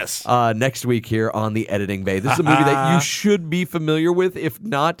Hard. yes. Next week here on the Editing Bay. This is a movie that you should be familiar with. If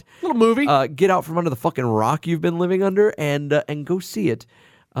not, Little movie. get out from under the fucking rock you've been living under and go see it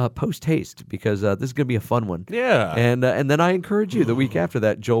post haste because this is going to be a fun one. Yeah. And then I encourage you the week after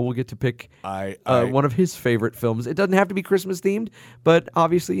that, Joel will get to pick one of his favorite films. It doesn't have to be Christmas themed, but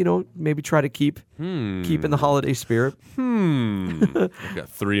obviously, maybe try to keep in the holiday spirit. I've got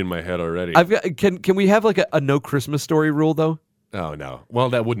 3 in my head already. I've got. Can we have like a no Christmas story rule though? Oh, no.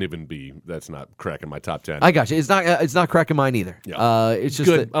 Well, that wouldn't even be. That's not cracking my top 10. I got you. It's not cracking mine either. Yeah. It's just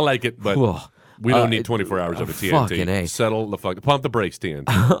Good. that, I like it, but Whew. we don't need 24 hours of a TNT. fucking A. Settle the fuck. Pump the brakes, TNT.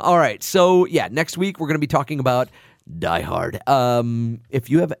 All right. So, yeah, next week we're going to be talking about Die Hard. If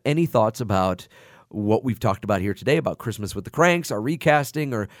you have any thoughts about what we've talked about here today about Christmas with the Kranks, our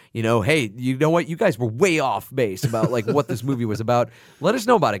recasting, or, hey, you know what? You guys were way off base about like what this movie was about. Let us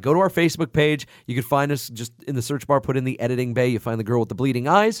know about it. Go to our Facebook page. You can find us just in the search bar, put in the Editing Bay. You find the girl with the bleeding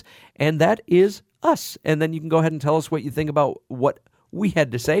eyes, and that is us. And then you can go ahead and tell us what you think about what we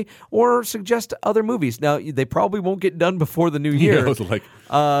had to say, or suggest other movies. Now, they probably won't get done before the new year,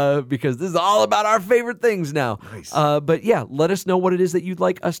 because this is all about our favorite things now. Nice. But yeah, let us know what it is that you'd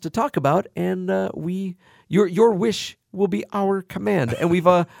like us to talk about, and your wish will be our command. And we've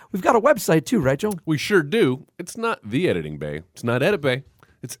got a website too, right, Joe? We sure do. It's not the Editing Bay. It's not Edit Bay.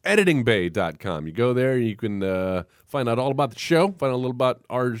 It's editingbay.com. You go there, you can find out all about the show, find out a little about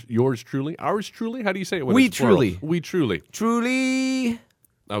yours truly. Ours truly? How do you say it when We it's plural? truly. We truly. Truly.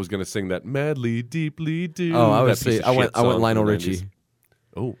 I was going to sing that madly, deeply do. Oh, I that was piece say of I shit went song from Lionel the Richie.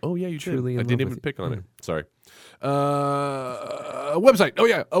 90s. Oh, yeah, you Truly did. I in didn't love even with pick on it. Sorry. Website. Oh,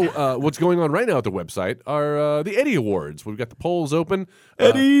 yeah. What's going on right now at the website are the Eddie Awards. We've got the polls open.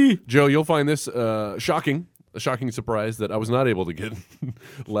 Eddie! Joe, you'll find this shocking. A shocking surprise that I was not able to get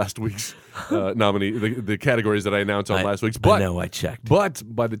last week's nominee, the categories that I announced on last week's. But I know, I checked. But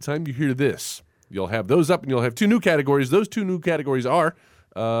by the time you hear this, you'll have those up, and you'll have 2 new categories. Those 2 new categories are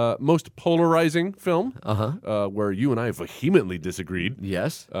most polarizing film, where you and I vehemently disagreed.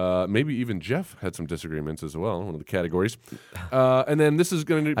 Yes. Maybe even Jeff had some disagreements as well. One of the categories, and then this is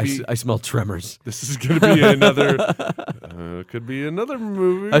going to be. I smell tremors. This is going to be another. Could be another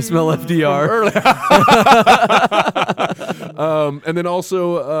movie. I smell FDR. And then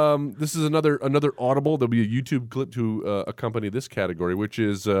also, this is another audible. There'll be a YouTube clip to accompany this category, which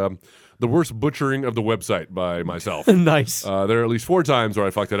is the worst butchering of the website by myself. Nice. There are at least 4 times where I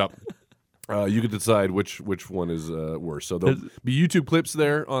fucked it up. You can decide which one is worse. So there'll be YouTube clips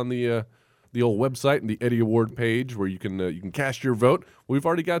there on the old website and the Eddie Award page where you can cast your vote. We've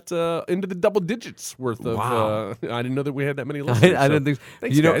already got into the double digits worth of. Wow. I didn't know that we had that many listeners. I didn't think.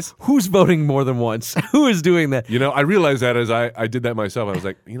 Thanks, guys. Who's voting more than once? Who is doing that? I realized that as I did that myself. I was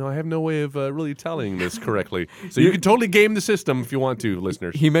like, I have no way of really telling this correctly. So you can totally game the system if you want to,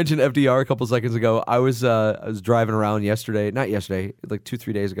 listeners. He mentioned FDR a couple seconds ago. I was driving around not yesterday, like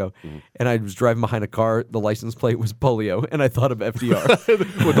 2-3 days ago, and I was driving behind a car. The license plate was polio, and I thought of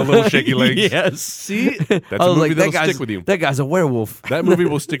FDR With the little shaky legs. Yes. See? That's I a was movie like, that'll that stick with you. That guy's a werewolf. That movie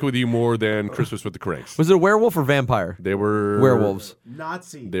will stick with you more than Christmas with the Kranks. Was it a werewolf or vampire? They were Werewolves.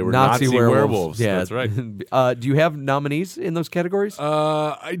 Nazi. They were Nazi werewolves. Yeah, That's right. Do you have nominees in those categories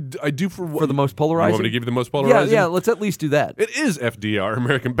I do for the most You polarizing? want me to give you the most polarizing? Yeah. Let's at least do that. It is FDR,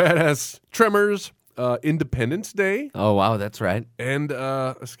 American Badass, Tremors, Independence Day. Oh, wow, that's right. And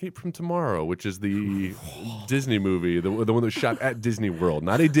Escape from Tomorrow, which is the Disney movie, the one that was shot at Disney World,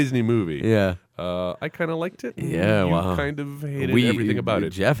 not a Disney movie. Yeah. I kind of liked it. Yeah, you wow. kind of hated everything about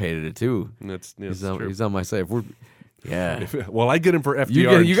it. Jeff hated it, too. That's He's true. on my side. Yeah. Well, I get him for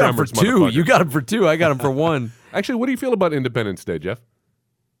FDR. You got him for Tremors, 2. motherfucker. You got him for 2. I got him for 1. Actually, what do you feel about Independence Day, Jeff?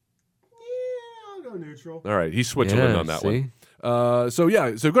 I'll go neutral. All right, he's Switzerland on that one. So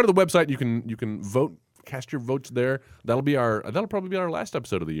go to the website. You can vote, cast your votes there. That'll probably be our last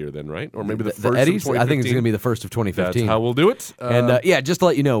episode of the year then, right? Or maybe the first. Eddies? Of 2015. I think it's going to be the first of 2015. That's how we'll do it. And just to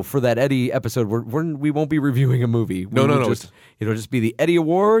let you know, for that Eddie episode, we won't be reviewing a movie. No. It'll just be the Eddie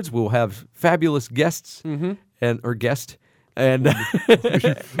Awards. We'll have fabulous guests and and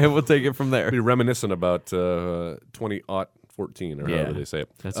we'll take it from there. Be reminiscent about 2014 or however they say it.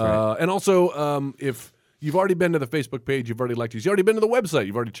 That's right. And also, if you've already been to the Facebook page, you've already liked us, you've already been to the website,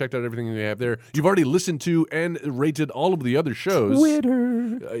 you've already checked out everything we have there, you've already listened to and rated all of the other shows.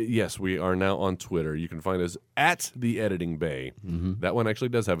 Twitter. Yes, we are now on Twitter. You can find us at The Editing Bay. That one actually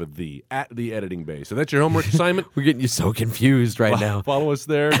does have a "the" at The Editing Bay. So that's your homework assignment. We're getting you so confused right now. Follow us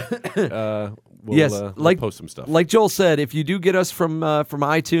there. We'll post some stuff. Like Joel said, if you do get us from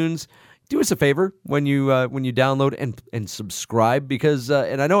iTunes, do us a favor when you download and subscribe, because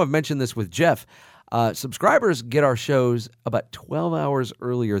and I know I've mentioned this with Jeff. Subscribers get our shows about 12 hours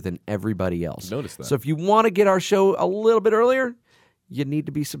earlier than everybody else. Notice that. So if you want to get our show a little bit earlier, you need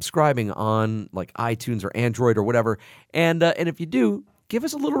to be subscribing on like iTunes or Android or whatever. And if you do, give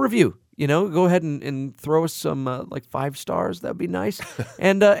us a little review. Go ahead and throw us some like 5 stars. That'd be nice.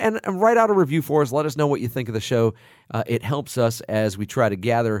 and write out a review for us. Let us know what you think of the show. It helps us as we try to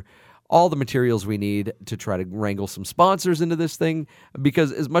gather all the materials we need to try to wrangle some sponsors into this thing,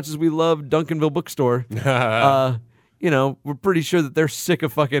 because as much as we love Duncanville Bookstore, we're pretty sure that they're sick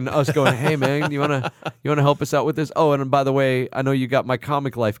of fucking us going, hey man, you wanna help us out with this? Oh, and by the way, I know you got my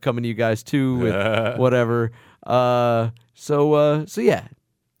comic life coming to you guys too with whatever. So yeah.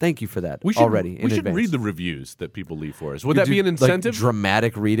 Thank you for that already in We should advance. read the reviews that people leave for us. Would that be an incentive? Like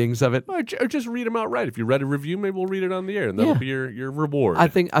dramatic readings of it? Or just read them outright. If you read a review, maybe we'll read it on the air, and that'll be your reward. I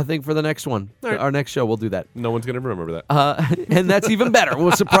think for the next one, right. our next show, we'll do that. No one's going to remember that. And that's even better.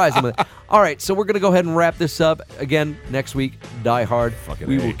 We'll surprise them with it. All right, so we're going to go ahead and wrap this up. Again, next week, Die Hard.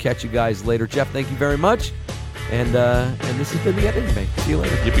 We will catch you guys later. Jeff, thank you very much. And this has been The Editing Bay. See you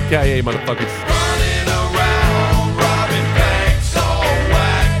later. Yippee-ki-yay, motherfuckers. Running around, robbing banks, all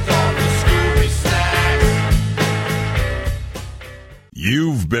whacked on the Scooby Snacks.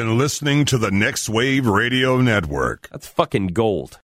 You've been listening to the Next Wave Radio Network. That's fucking gold.